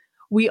us.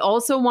 We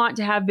also want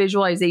to have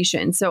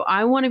visualization. So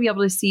I want to be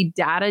able to see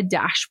data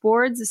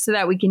dashboards so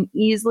that we can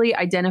easily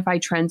identify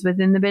trends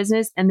within the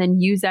business and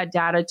then use that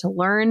data to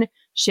learn,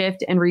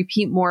 shift, and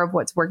repeat more of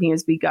what's working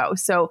as we go.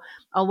 So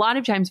a lot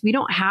of times we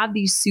don't have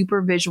these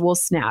super visual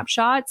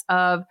snapshots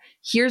of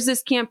here's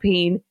this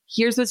campaign,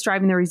 here's what's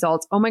driving the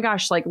results. Oh my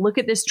gosh, like look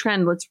at this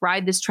trend. Let's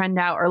ride this trend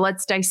out or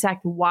let's dissect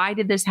why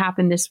did this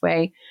happen this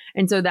way.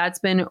 And so that's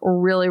been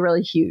really,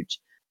 really huge.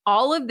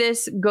 All of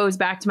this goes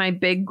back to my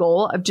big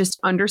goal of just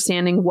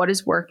understanding what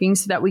is working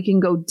so that we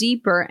can go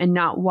deeper and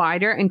not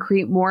wider and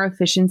create more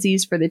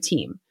efficiencies for the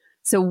team.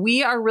 So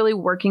we are really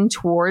working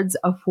towards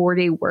a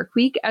 4-day work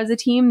week as a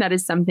team. That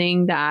is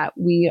something that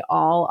we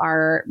all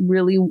are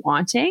really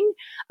wanting.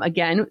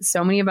 Again,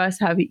 so many of us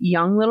have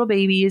young little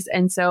babies.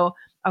 And so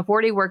a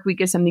 4-day work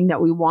week is something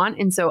that we want.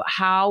 And so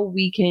how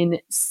we can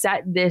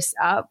set this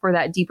up for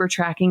that deeper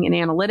tracking and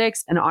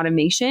analytics and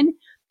automation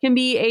can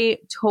be a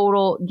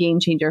total game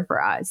changer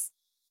for us.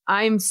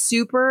 I'm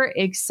super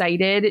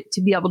excited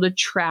to be able to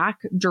track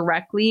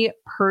directly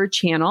per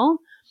channel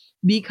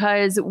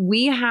because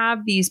we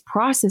have these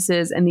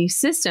processes and these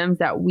systems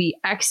that we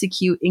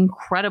execute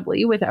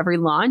incredibly with every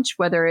launch,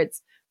 whether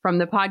it's from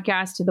the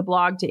podcast to the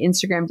blog to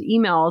Instagram to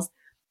emails.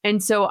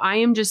 And so I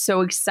am just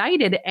so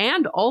excited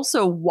and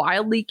also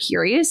wildly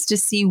curious to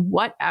see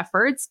what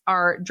efforts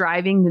are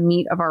driving the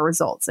meat of our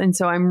results. And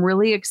so I'm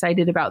really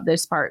excited about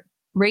this part.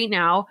 Right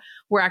now,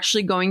 we're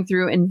actually going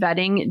through and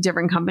vetting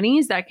different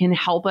companies that can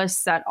help us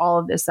set all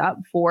of this up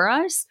for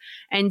us.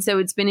 And so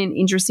it's been an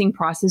interesting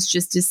process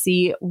just to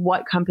see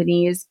what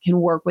companies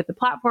can work with the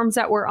platforms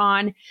that we're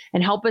on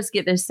and help us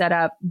get this set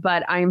up.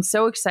 But I am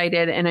so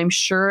excited, and I'm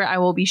sure I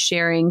will be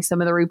sharing some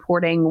of the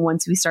reporting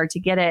once we start to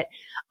get it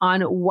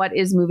on what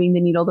is moving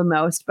the needle the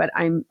most. But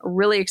I'm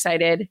really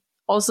excited,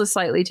 also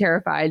slightly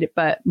terrified,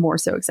 but more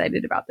so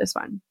excited about this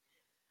one.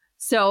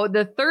 So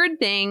the third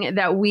thing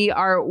that we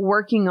are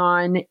working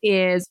on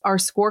is our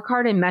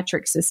scorecard and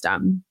metric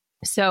system.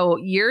 So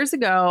years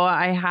ago,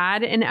 I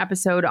had an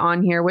episode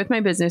on here with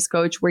my business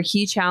coach where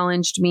he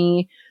challenged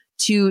me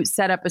to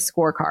set up a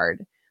scorecard.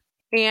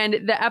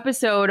 And the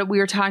episode, we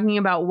were talking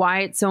about why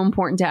it's so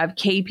important to have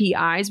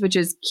KPIs, which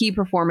is key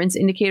performance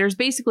indicators.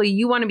 Basically,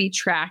 you want to be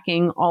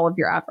tracking all of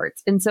your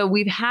efforts. And so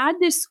we've had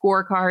this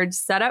scorecard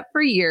set up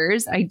for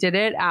years. I did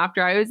it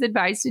after I was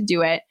advised to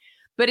do it.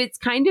 But it's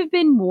kind of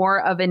been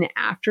more of an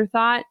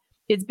afterthought.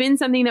 It's been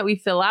something that we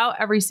fill out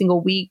every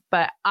single week,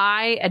 but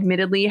I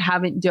admittedly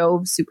haven't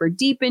dove super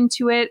deep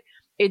into it.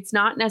 It's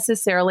not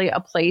necessarily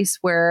a place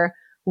where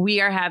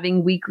we are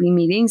having weekly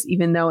meetings,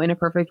 even though in a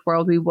perfect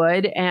world we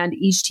would. And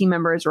each team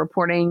member is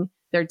reporting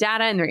their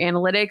data and their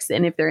analytics.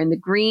 And if they're in the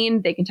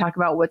green, they can talk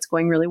about what's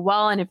going really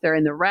well. And if they're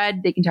in the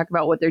red, they can talk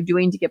about what they're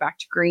doing to get back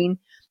to green.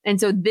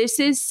 And so this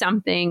is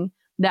something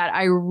that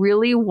I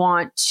really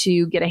want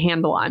to get a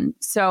handle on.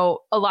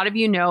 So a lot of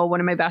you know,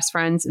 one of my best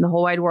friends in the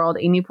whole wide world,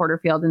 Amy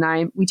Porterfield, and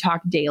I, we talk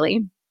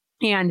daily.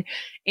 And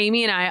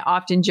Amy and I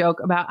often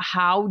joke about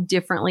how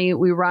differently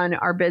we run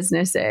our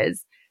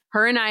businesses.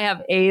 Her and I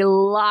have a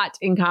lot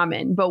in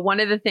common. But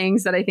one of the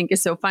things that I think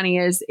is so funny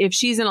is if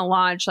she's in a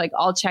launch, like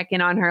I'll check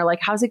in on her, like,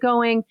 how's it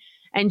going?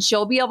 And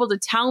she'll be able to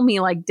tell me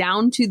like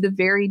down to the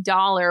very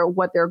dollar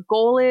what their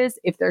goal is,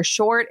 if they're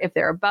short, if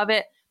they're above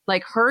it.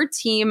 Like her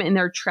team and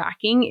their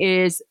tracking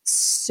is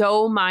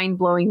so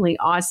mind-blowingly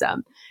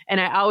awesome.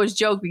 And I always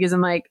joke because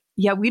I'm like,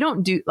 yeah, we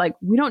don't do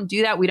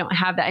that. We don't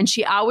have that. And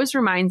she always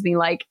reminds me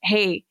like,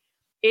 hey,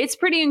 it's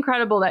pretty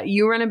incredible that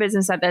you run a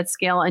business at that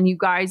scale and you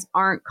guys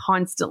aren't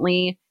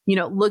constantly,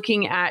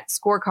 looking at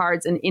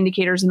scorecards and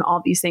indicators and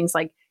all these things.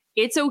 Like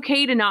it's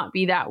okay to not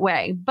be that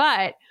way.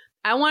 But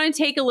I want to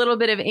take a little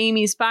bit of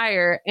Amy's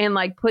fire and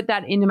like put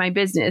that into my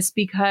business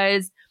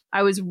because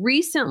I was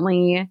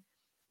recently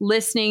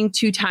listening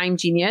to Time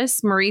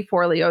Genius, Marie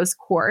Forleo's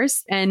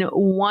course. And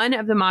one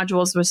of the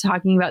modules was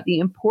talking about the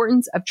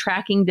importance of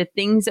tracking the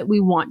things that we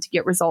want to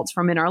get results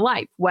from in our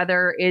life,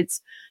 whether it's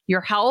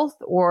your health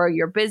or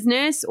your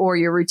business or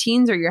your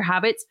routines or your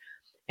habits.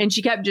 And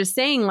she kept just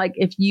saying, like,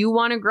 if you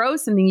want to grow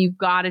something, you've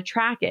got to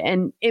track it.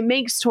 And it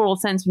makes total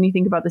sense when you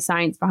think about the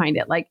science behind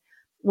it. Like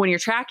when you're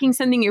tracking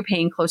something, you're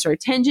paying closer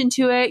attention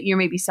to it. You're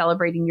maybe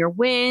celebrating your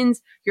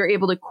wins. You're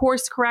able to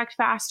course correct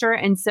faster.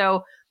 And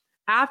so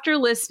after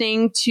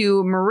listening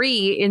to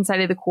Marie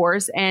inside of the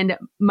course and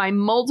my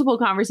multiple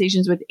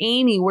conversations with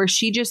Amy, where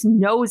she just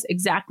knows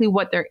exactly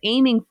what they're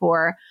aiming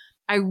for,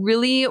 I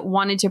really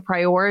wanted to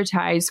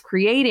prioritize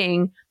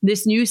creating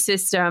this new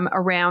system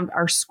around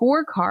our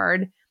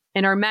scorecard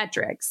and our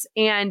metrics.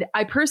 And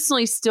I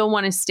personally still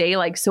want to stay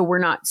so we're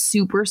not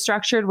super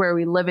structured where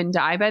we live and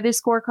die by this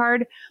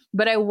scorecard,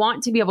 but I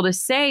want to be able to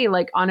say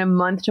on a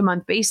month to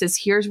month basis,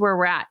 here's where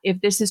we're at.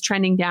 If this is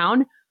trending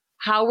down,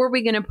 how are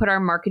we going to put our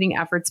marketing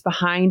efforts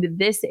behind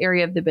this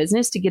area of the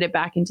business to get it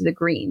back into the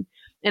green?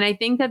 And I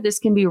think that this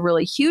can be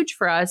really huge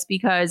for us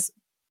because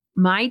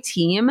my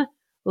team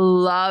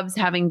loves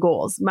having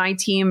goals. My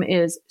team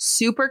is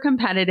super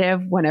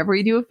competitive. Whenever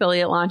we do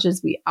affiliate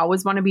launches, we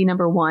always want to be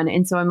number one.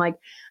 And so I'm like,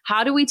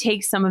 how do we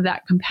take some of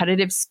that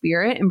competitive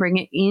spirit and bring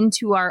it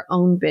into our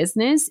own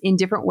business in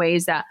different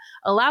ways that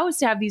allow us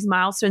to have these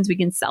milestones we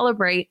can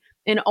celebrate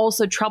and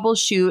also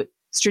troubleshoot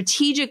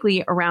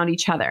strategically around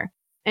each other?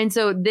 And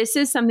so this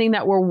is something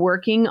that we're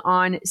working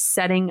on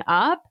setting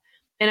up.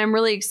 And I'm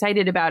really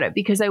excited about it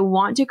because I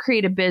want to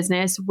create a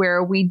business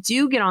where we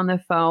do get on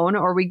the phone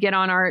or we get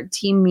on our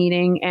team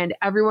meeting and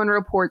everyone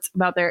reports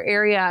about their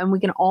area. And we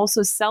can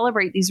also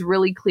celebrate these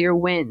really clear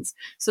wins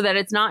so that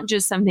it's not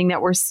just something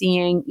that we're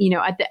seeing,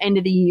 at the end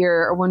of the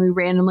year or when we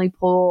randomly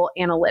pull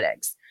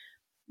analytics.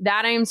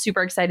 That I am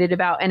super excited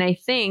about. And I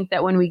think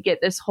that when we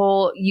get this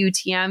whole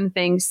UTM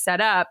thing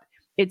set up,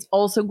 it's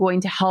also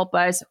going to help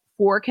us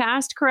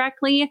forecast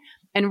correctly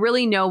and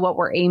really know what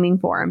we're aiming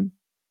for.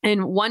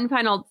 And one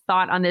final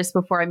thought on this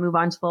before I move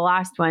on to the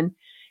last one,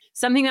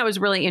 something that was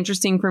really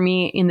interesting for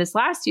me in this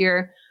last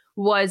year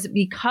was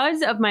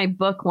because of my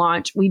book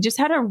launch, we just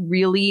had a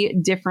really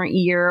different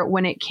year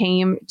when it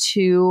came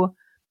to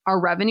our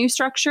revenue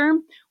structure.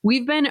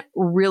 We've been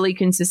really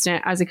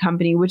consistent as a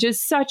company, which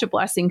is such a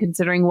blessing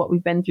considering what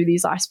we've been through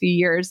these last few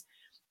years.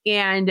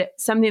 And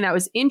something that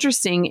was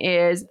interesting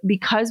is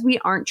because we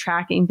aren't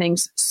tracking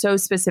things so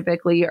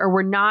specifically, or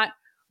we're not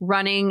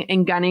running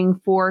and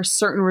gunning for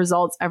certain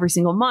results every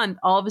single month,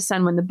 all of a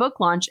sudden when the book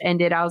launch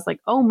ended, I was like,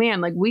 oh man,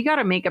 like we got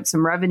to make up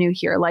some revenue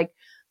here. Like,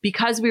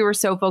 because we were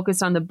so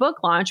focused on the book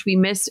launch, we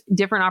missed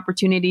different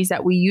opportunities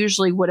that we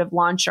usually would have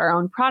launched our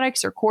own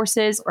products or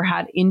courses or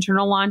had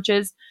internal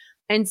launches.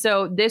 And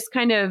so this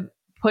kind of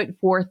put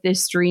forth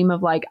this stream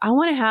of like, I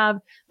want to have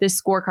this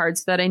scorecard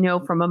so that I know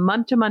from a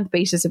month to month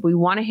basis, if we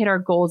want to hit our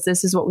goals,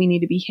 this is what we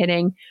need to be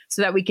hitting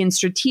so that we can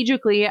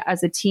strategically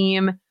as a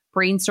team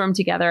brainstorm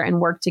together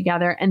and work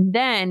together, and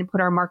then put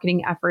our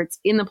marketing efforts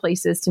in the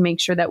places to make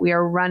sure that we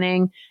are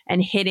running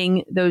and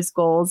hitting those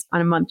goals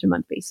on a month to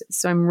month basis.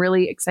 So I'm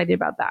really excited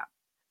about that.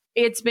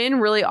 It's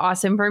been really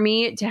awesome for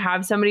me to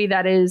have somebody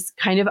that is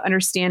kind of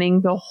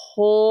understanding the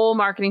whole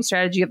marketing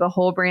strategy of the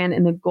whole brand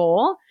and the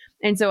goal.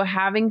 And so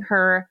having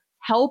her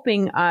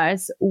helping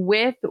us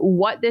with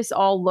what this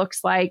all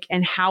looks like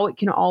and how it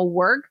can all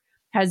work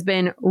has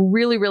been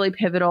really, really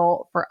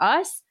pivotal for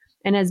us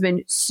and has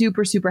been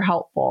super, super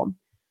helpful.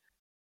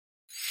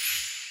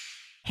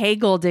 Hey,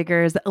 goal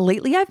diggers.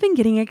 Lately, I've been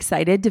getting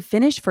excited to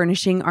finish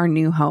furnishing our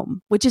new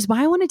home, which is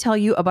why I want to tell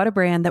you about a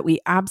brand that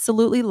we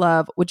absolutely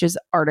love, which is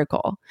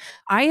Article.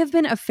 I have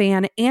been a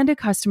fan and a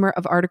customer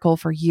of Article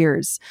for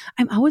years.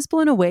 I'm always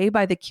blown away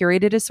by the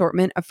curated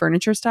assortment of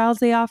furniture styles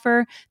they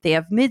offer. They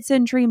have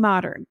mid-century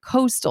modern,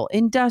 coastal,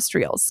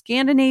 industrial,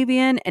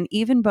 Scandinavian, and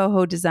even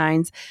boho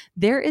designs.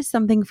 There is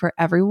something for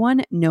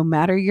everyone, no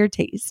matter your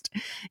taste.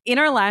 In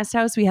our last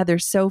house, we had their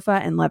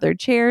sofa and leather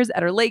chairs.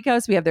 At our lake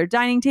house, we have their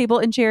dining table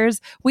and chairs.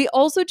 We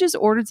also just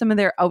ordered some of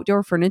their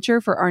outdoor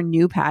furniture for our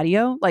new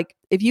patio. Like,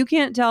 if you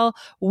can't tell,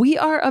 we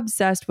are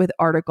obsessed with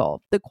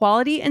Article. The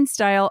quality and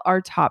style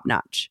are top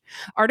notch.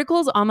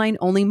 Article's online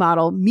only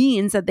model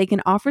means that they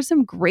can offer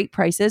some great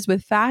prices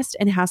with fast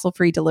and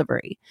hassle-free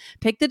delivery.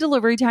 Pick the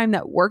delivery time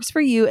that works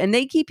for you, and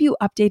they keep you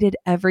updated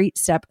every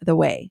step of the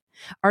way.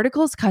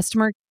 Article's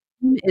customer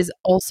is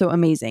also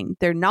amazing.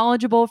 They're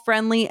knowledgeable,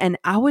 friendly, and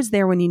always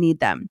there when you need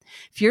them.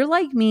 If you're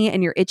like me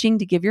and you're itching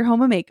to give your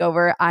home a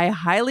makeover, I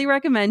highly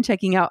recommend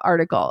checking out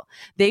Article.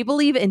 They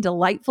believe in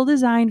delightful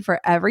design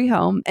for every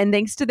home, and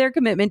thanks to their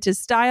commitment to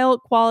style,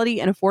 quality,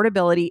 and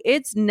affordability,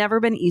 it's never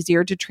been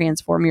easier to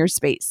transform your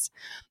space.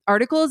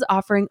 Article is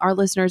offering our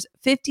listeners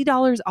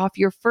 $50 off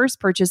your first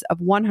purchase of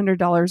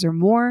 $100 or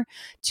more.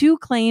 To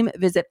claim,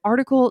 visit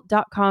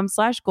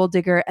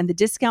article.com/goaldigger and the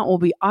discount will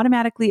be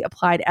automatically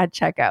applied at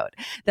checkout.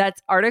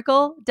 That's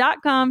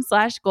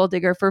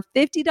article.com/goaldigger for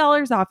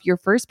 $50 off your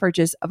first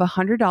purchase of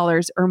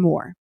 $100 or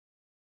more.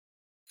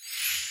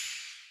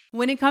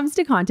 When it comes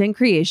to content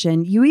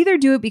creation, you either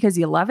do it because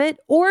you love it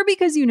or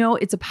because you know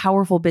it's a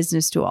powerful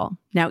business tool.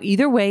 Now,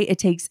 either way, it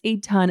takes a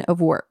ton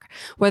of work.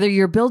 Whether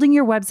you're building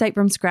your website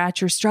from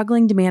scratch or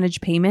struggling to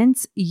manage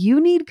payments, you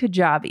need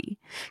Kajabi.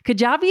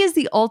 Kajabi is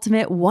the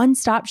ultimate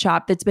one-stop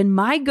shop that's been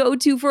my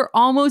go-to for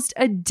almost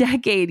a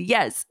decade.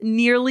 Yes,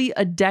 nearly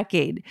a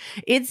decade.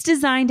 It's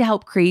designed to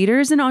help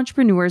creators and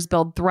entrepreneurs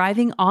build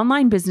thriving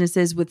online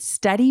businesses with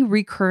steady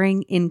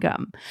recurring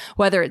income.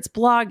 Whether it's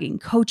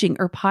blogging, coaching,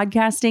 or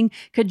podcasting,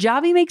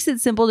 Kajabi makes it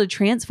simple to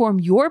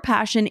transform your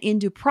passion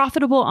into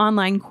profitable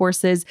online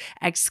courses,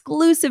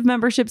 exclusive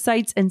membership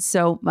sites, and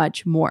so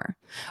much more.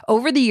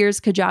 Over the years,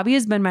 Kajabi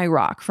has been my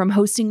rock, from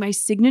hosting my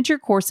signature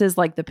courses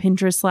like the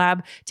Pinterest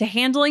Lab to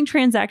handling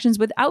transactions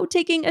without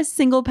taking a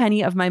single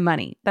penny of my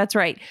money. That's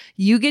right.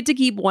 You get to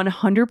keep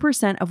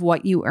 100% of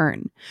what you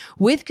earn.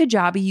 With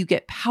Kajabi, you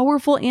get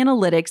powerful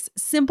analytics,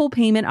 simple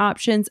payment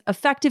options,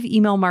 effective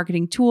email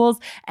marketing tools,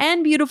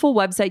 and beautiful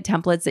website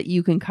templates that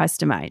you can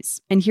customize.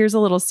 And here's a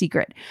little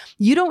secret.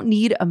 You don't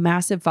need a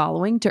massive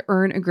following to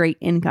earn a great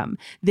income.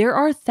 There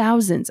are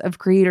thousands of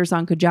creators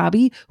on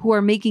Kajabi who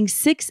are making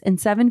 6 and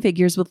 7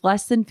 figures with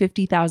less than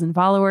 50,000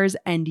 followers,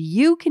 and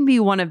you can be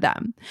one of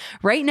them.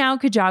 Right now,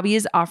 Kajabi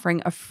is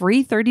offering a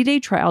free 30-day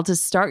trial to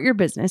start your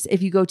business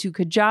if you go to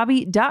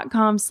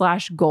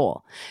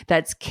kajabi.com/goal.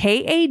 That's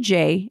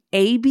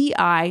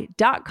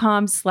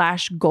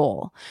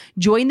KAJABI.com/goal.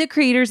 Join the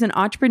creators and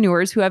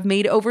entrepreneurs who have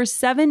made over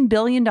 $7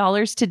 billion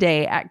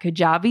today at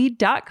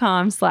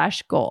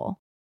kajabi.com/goal.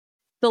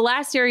 The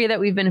last area that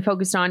we've been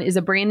focused on is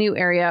a brand new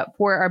area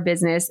for our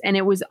business. And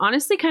it was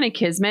honestly kind of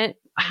kismet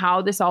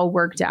how this all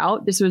worked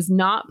out. This was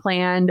not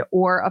planned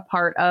or a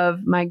part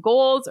of my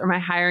goals or my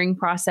hiring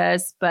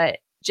process, but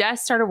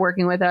Jess started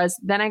working with us.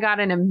 Then I got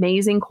an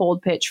amazing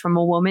cold pitch from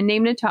a woman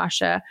named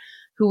Natasha,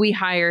 who we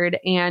hired.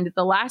 And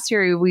the last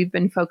area we've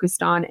been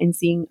focused on and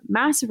seeing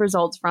massive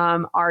results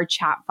from are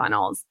chat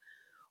funnels.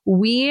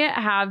 We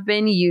have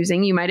been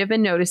using, you might have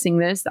been noticing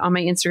this on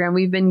my Instagram,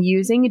 we've been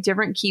using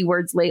different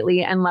keywords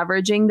lately and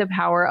leveraging the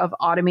power of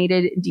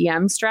automated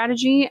DM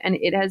strategy. And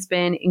it has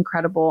been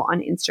incredible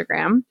on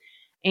Instagram.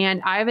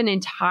 And I have an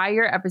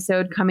entire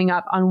episode coming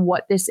up on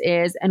what this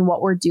is and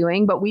what we're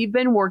doing. But we've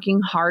been working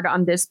hard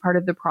on this part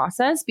of the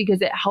process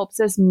because it helps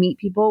us meet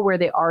people where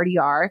they already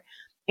are.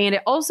 And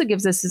it also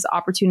gives us this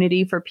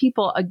opportunity for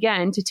people,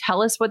 again, to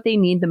tell us what they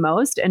need the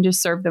most and to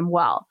serve them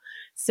well.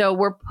 So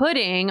we're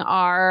putting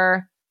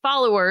our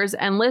followers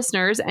and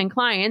listeners and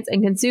clients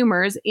and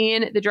consumers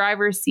in the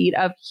driver's seat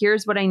of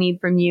here's what I need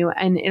from you.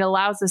 And it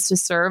allows us to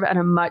serve at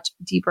a much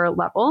deeper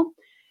level.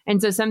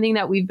 And so something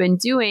that we've been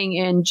doing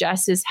and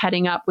Jess is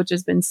heading up, which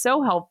has been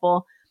so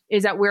helpful,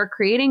 is that we're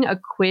creating a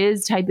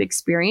quiz type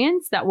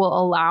experience that will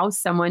allow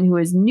someone who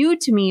is new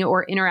to me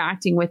or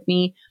interacting with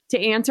me to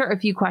answer a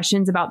few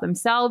questions about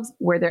themselves,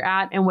 where they're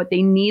at, and what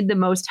they need the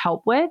most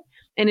help with.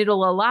 And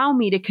it'll allow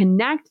me to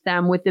connect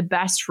them with the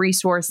best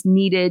resource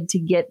needed to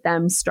get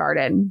them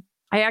started.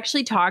 I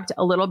actually talked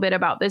a little bit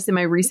about this in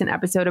my recent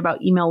episode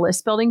about email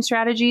list building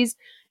strategies.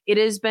 It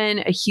has been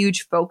a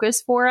huge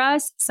focus for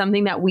us,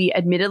 something that we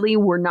admittedly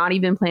were not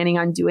even planning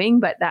on doing,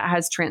 but that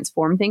has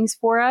transformed things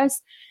for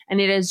us. And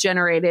it has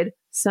generated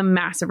some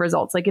massive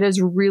results. Like, it has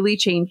really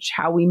changed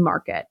how we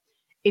market.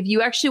 If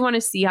you actually want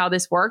to see how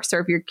this works, or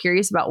if you're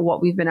curious about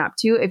what we've been up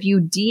to, if you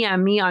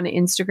DM me on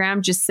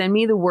Instagram, just send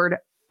me the word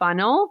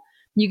funnel.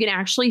 You can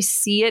actually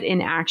see it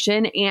in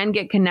action and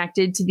get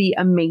connected to the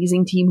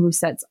amazing team who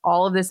sets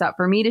all of this up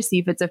for me to see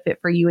if it's a fit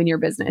for you and your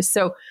business.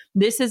 So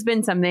this has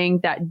been something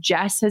that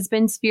Jess has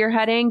been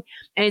spearheading,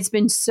 and it's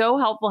been so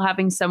helpful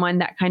having someone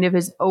that kind of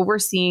is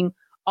overseeing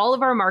all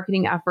of our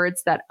marketing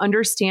efforts, that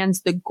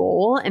understands the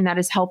goal, and that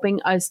is helping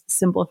us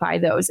simplify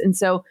those. And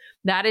so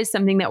that is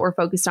something that we're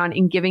focused on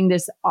in giving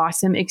this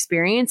awesome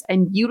experience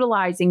and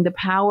utilizing the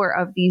power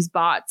of these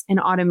bots and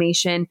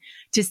automation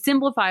to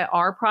simplify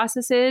our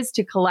processes,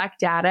 to collect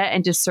data,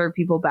 and to serve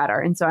people better.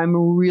 And so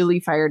I'm really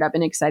fired up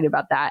and excited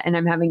about that. And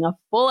I'm having a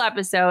full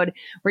episode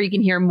where you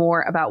can hear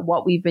more about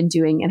what we've been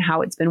doing and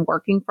how it's been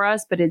working for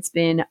us, but it's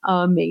been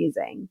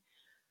amazing.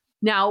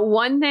 Now,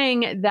 one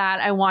thing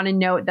that I want to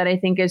note that I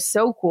think is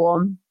so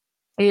cool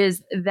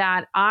is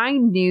that I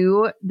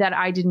knew that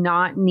I did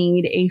not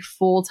need a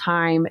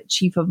full-time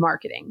chief of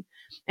marketing.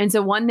 And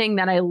so one thing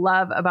that I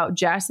love about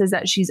Jess is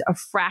that she's a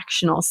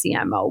fractional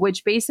CMO,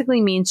 which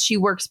basically means she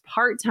works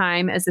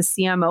part-time as a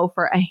CMO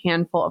for a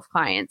handful of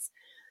clients.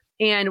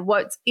 And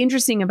what's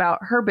interesting about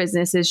her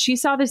business is she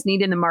saw this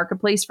need in the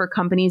marketplace for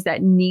companies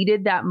that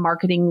needed that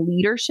marketing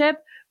leadership,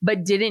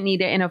 but didn't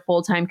need it in a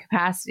full-time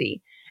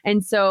capacity.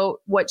 And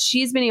so what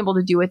she's been able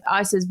to do with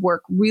us is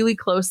work really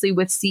closely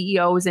with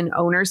CEOs and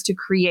owners to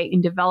create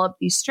and develop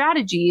these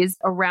strategies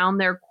around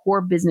their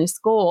core business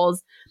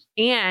goals.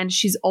 And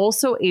she's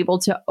also able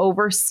to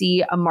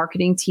oversee a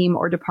marketing team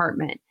or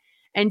department.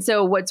 And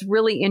so what's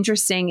really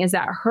interesting is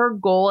that her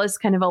goal is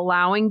kind of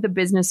allowing the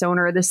business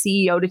owner or the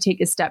CEO to take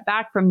a step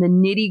back from the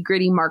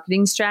nitty-gritty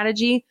marketing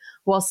strategy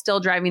while still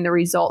driving the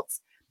results.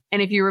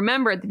 And if you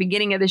remember at the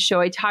beginning of the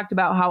show, I talked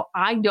about how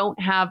I don't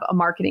have a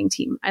marketing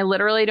team. I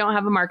literally don't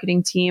have a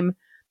marketing team.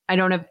 I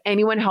don't have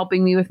anyone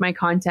helping me with my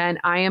content.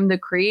 I am the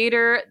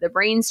creator, the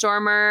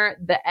brainstormer,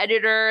 the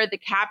editor, the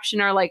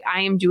captioner. Like,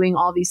 I am doing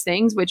all these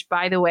things, which,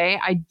 by the way,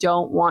 I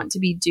don't want to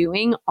be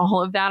doing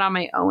all of that on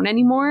my own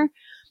anymore.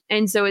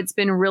 And so it's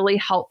been really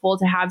helpful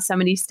to have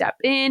somebody step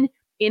in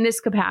this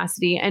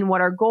capacity. And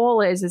what our goal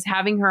is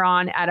having her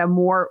on at a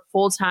more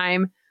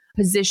full-time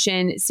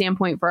position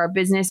standpoint for our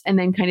business, and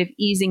then kind of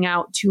easing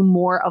out to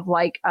more of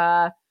like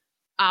a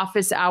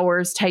office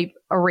hours type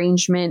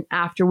arrangement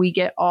after we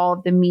get all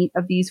of the meat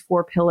of these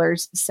 4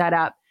 pillars set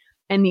up.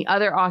 And the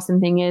other awesome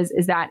thing is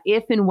that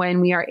if and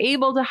when we are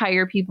able to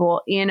hire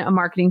people in a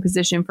marketing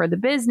position for the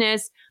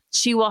business,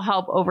 she will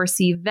help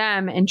oversee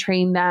them and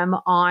train them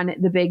on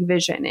the big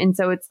vision. And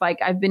so it's like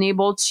I've been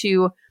able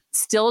to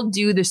still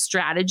do the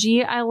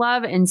strategy I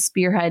love and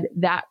spearhead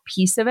that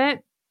piece of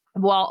it,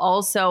 while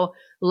also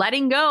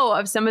letting go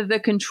of some of the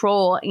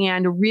control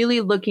and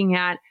really looking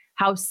at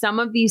how some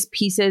of these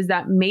pieces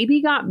that maybe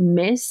got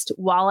missed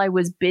while I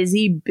was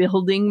busy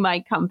building my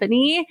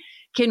company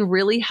can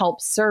really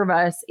help serve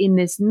us in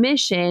this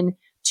mission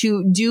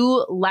to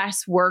do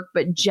less work,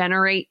 but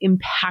generate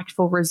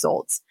impactful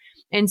results.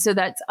 And so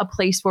that's a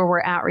place where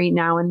we're at right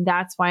now. And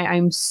that's why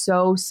I'm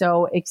so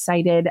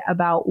excited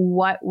about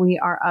what we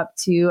are up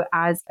to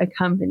as a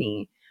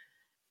company.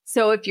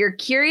 So if you're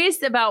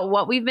curious about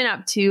what we've been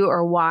up to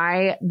or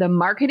why the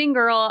marketing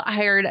girl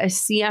hired a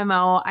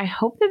CMO, I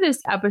hope that this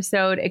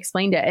episode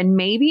explained it. And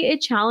maybe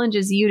it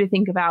challenges you to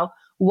think about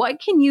what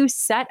can you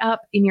set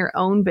up in your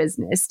own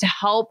business to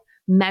help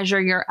measure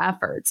your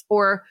efforts?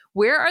 Or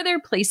where are there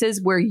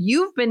places where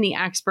you've been the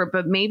expert,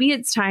 but maybe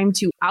it's time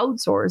to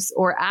outsource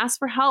or ask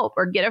for help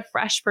or get a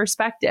fresh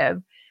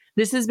perspective?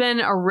 This has been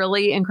a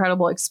really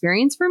incredible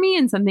experience for me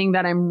and something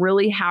that I'm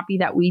really happy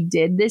that we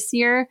did this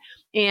year.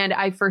 And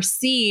I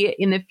foresee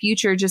in the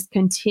future just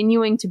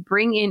continuing to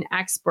bring in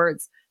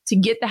experts to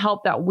get the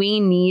help that we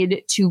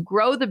need to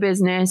grow the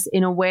business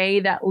in a way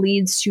that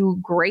leads to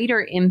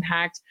greater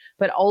impact,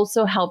 but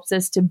also helps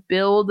us to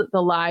build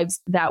the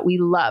lives that we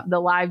love, the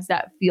lives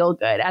that feel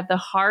good. At the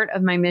heart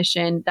of my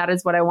mission, that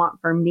is what I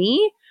want for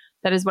me.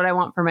 That is what I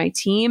want for my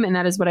team. And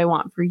that is what I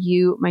want for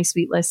you, my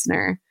sweet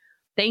listener.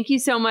 Thank you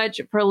so much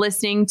for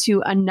listening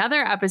to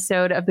another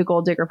episode of the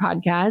Goal Digger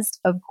Podcast.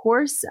 Of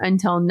course,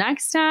 until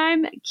next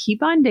time,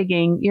 keep on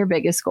digging your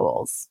biggest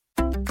goals.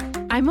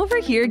 I'm over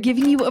here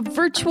giving you a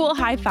virtual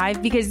high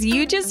five because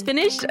you just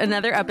finished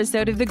another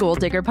episode of the Goal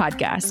Digger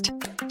Podcast.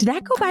 Did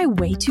that go by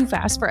way too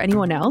fast for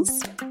anyone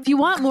else? If you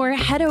want more,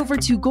 head over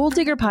to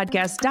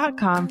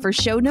goaldiggerpodcast.com for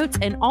show notes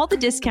and all the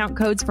discount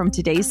codes from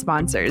today's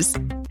sponsors.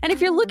 And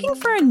if you're looking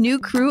for a new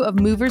crew of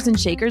movers and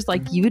shakers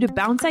like you to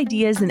bounce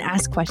ideas and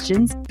ask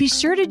questions, be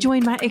sure to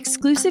join my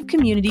exclusive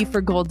community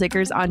for Goal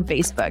Diggers on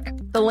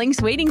Facebook. The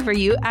link's waiting for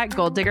you at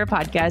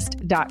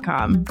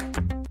goaldiggerpodcast.com.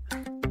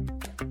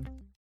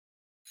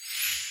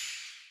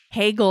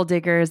 Hey, Goal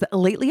Diggers.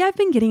 Lately, I've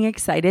been getting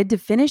excited to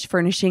finish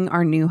furnishing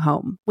our new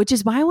home, which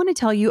is why I want to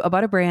tell you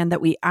about a brand that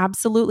we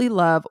absolutely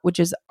love, which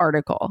is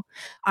Article.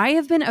 I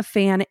have been a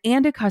fan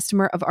and a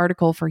customer of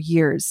Article for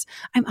years.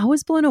 I'm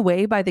always blown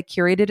away by the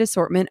curated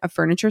assortment of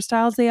furniture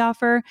styles they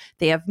offer.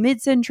 They have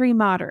mid-century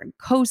modern,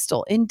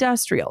 coastal,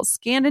 industrial,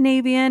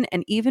 Scandinavian,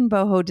 and even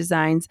boho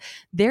designs.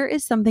 There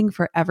is something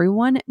for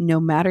everyone, no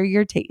matter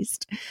your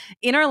taste.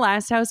 In our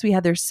last house, we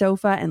had their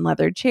sofa and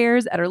leather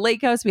chairs. At our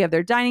lake house, we have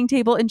their dining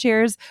table and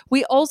chairs.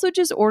 We also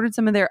just ordered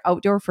some of their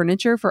outdoor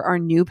furniture for our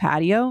new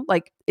patio.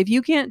 Like, if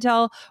you can't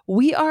tell,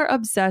 we are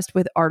obsessed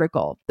with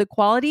Article. The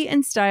quality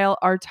and style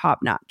are top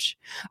notch.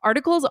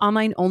 Article's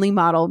online only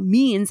model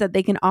means that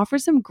they can offer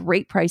some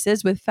great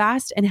prices with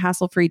fast and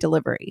hassle-free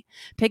delivery.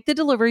 Pick the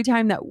delivery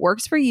time that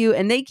works for you,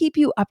 and they keep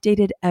you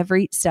updated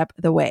every step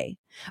of the way.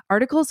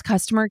 Article's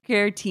customer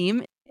care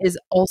team is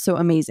also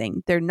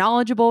amazing. They're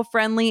knowledgeable,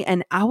 friendly,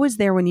 and always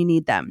there when you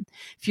need them.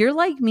 If you're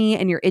like me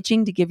and you're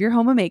itching to give your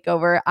home a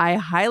makeover, I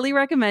highly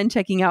recommend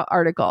checking out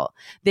Article.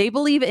 They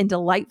believe in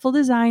delightful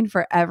design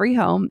for every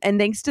home, and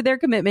thanks to their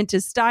commitment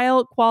to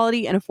style,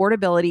 quality, and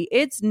affordability,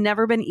 it's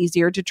never been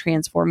easier to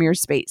transform your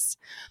space.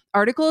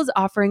 Article is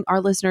offering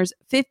our listeners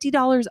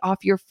 $50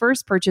 off your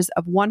first purchase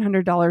of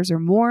 $100 or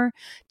more.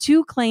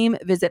 To claim,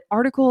 visit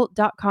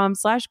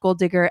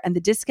article.com/goaldigger and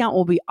the discount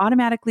will be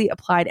automatically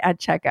applied at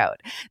checkout.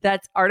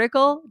 That's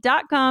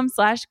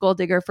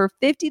article.com/goaldigger for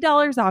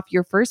 $50 off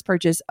your first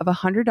purchase of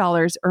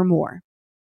 $100 or more.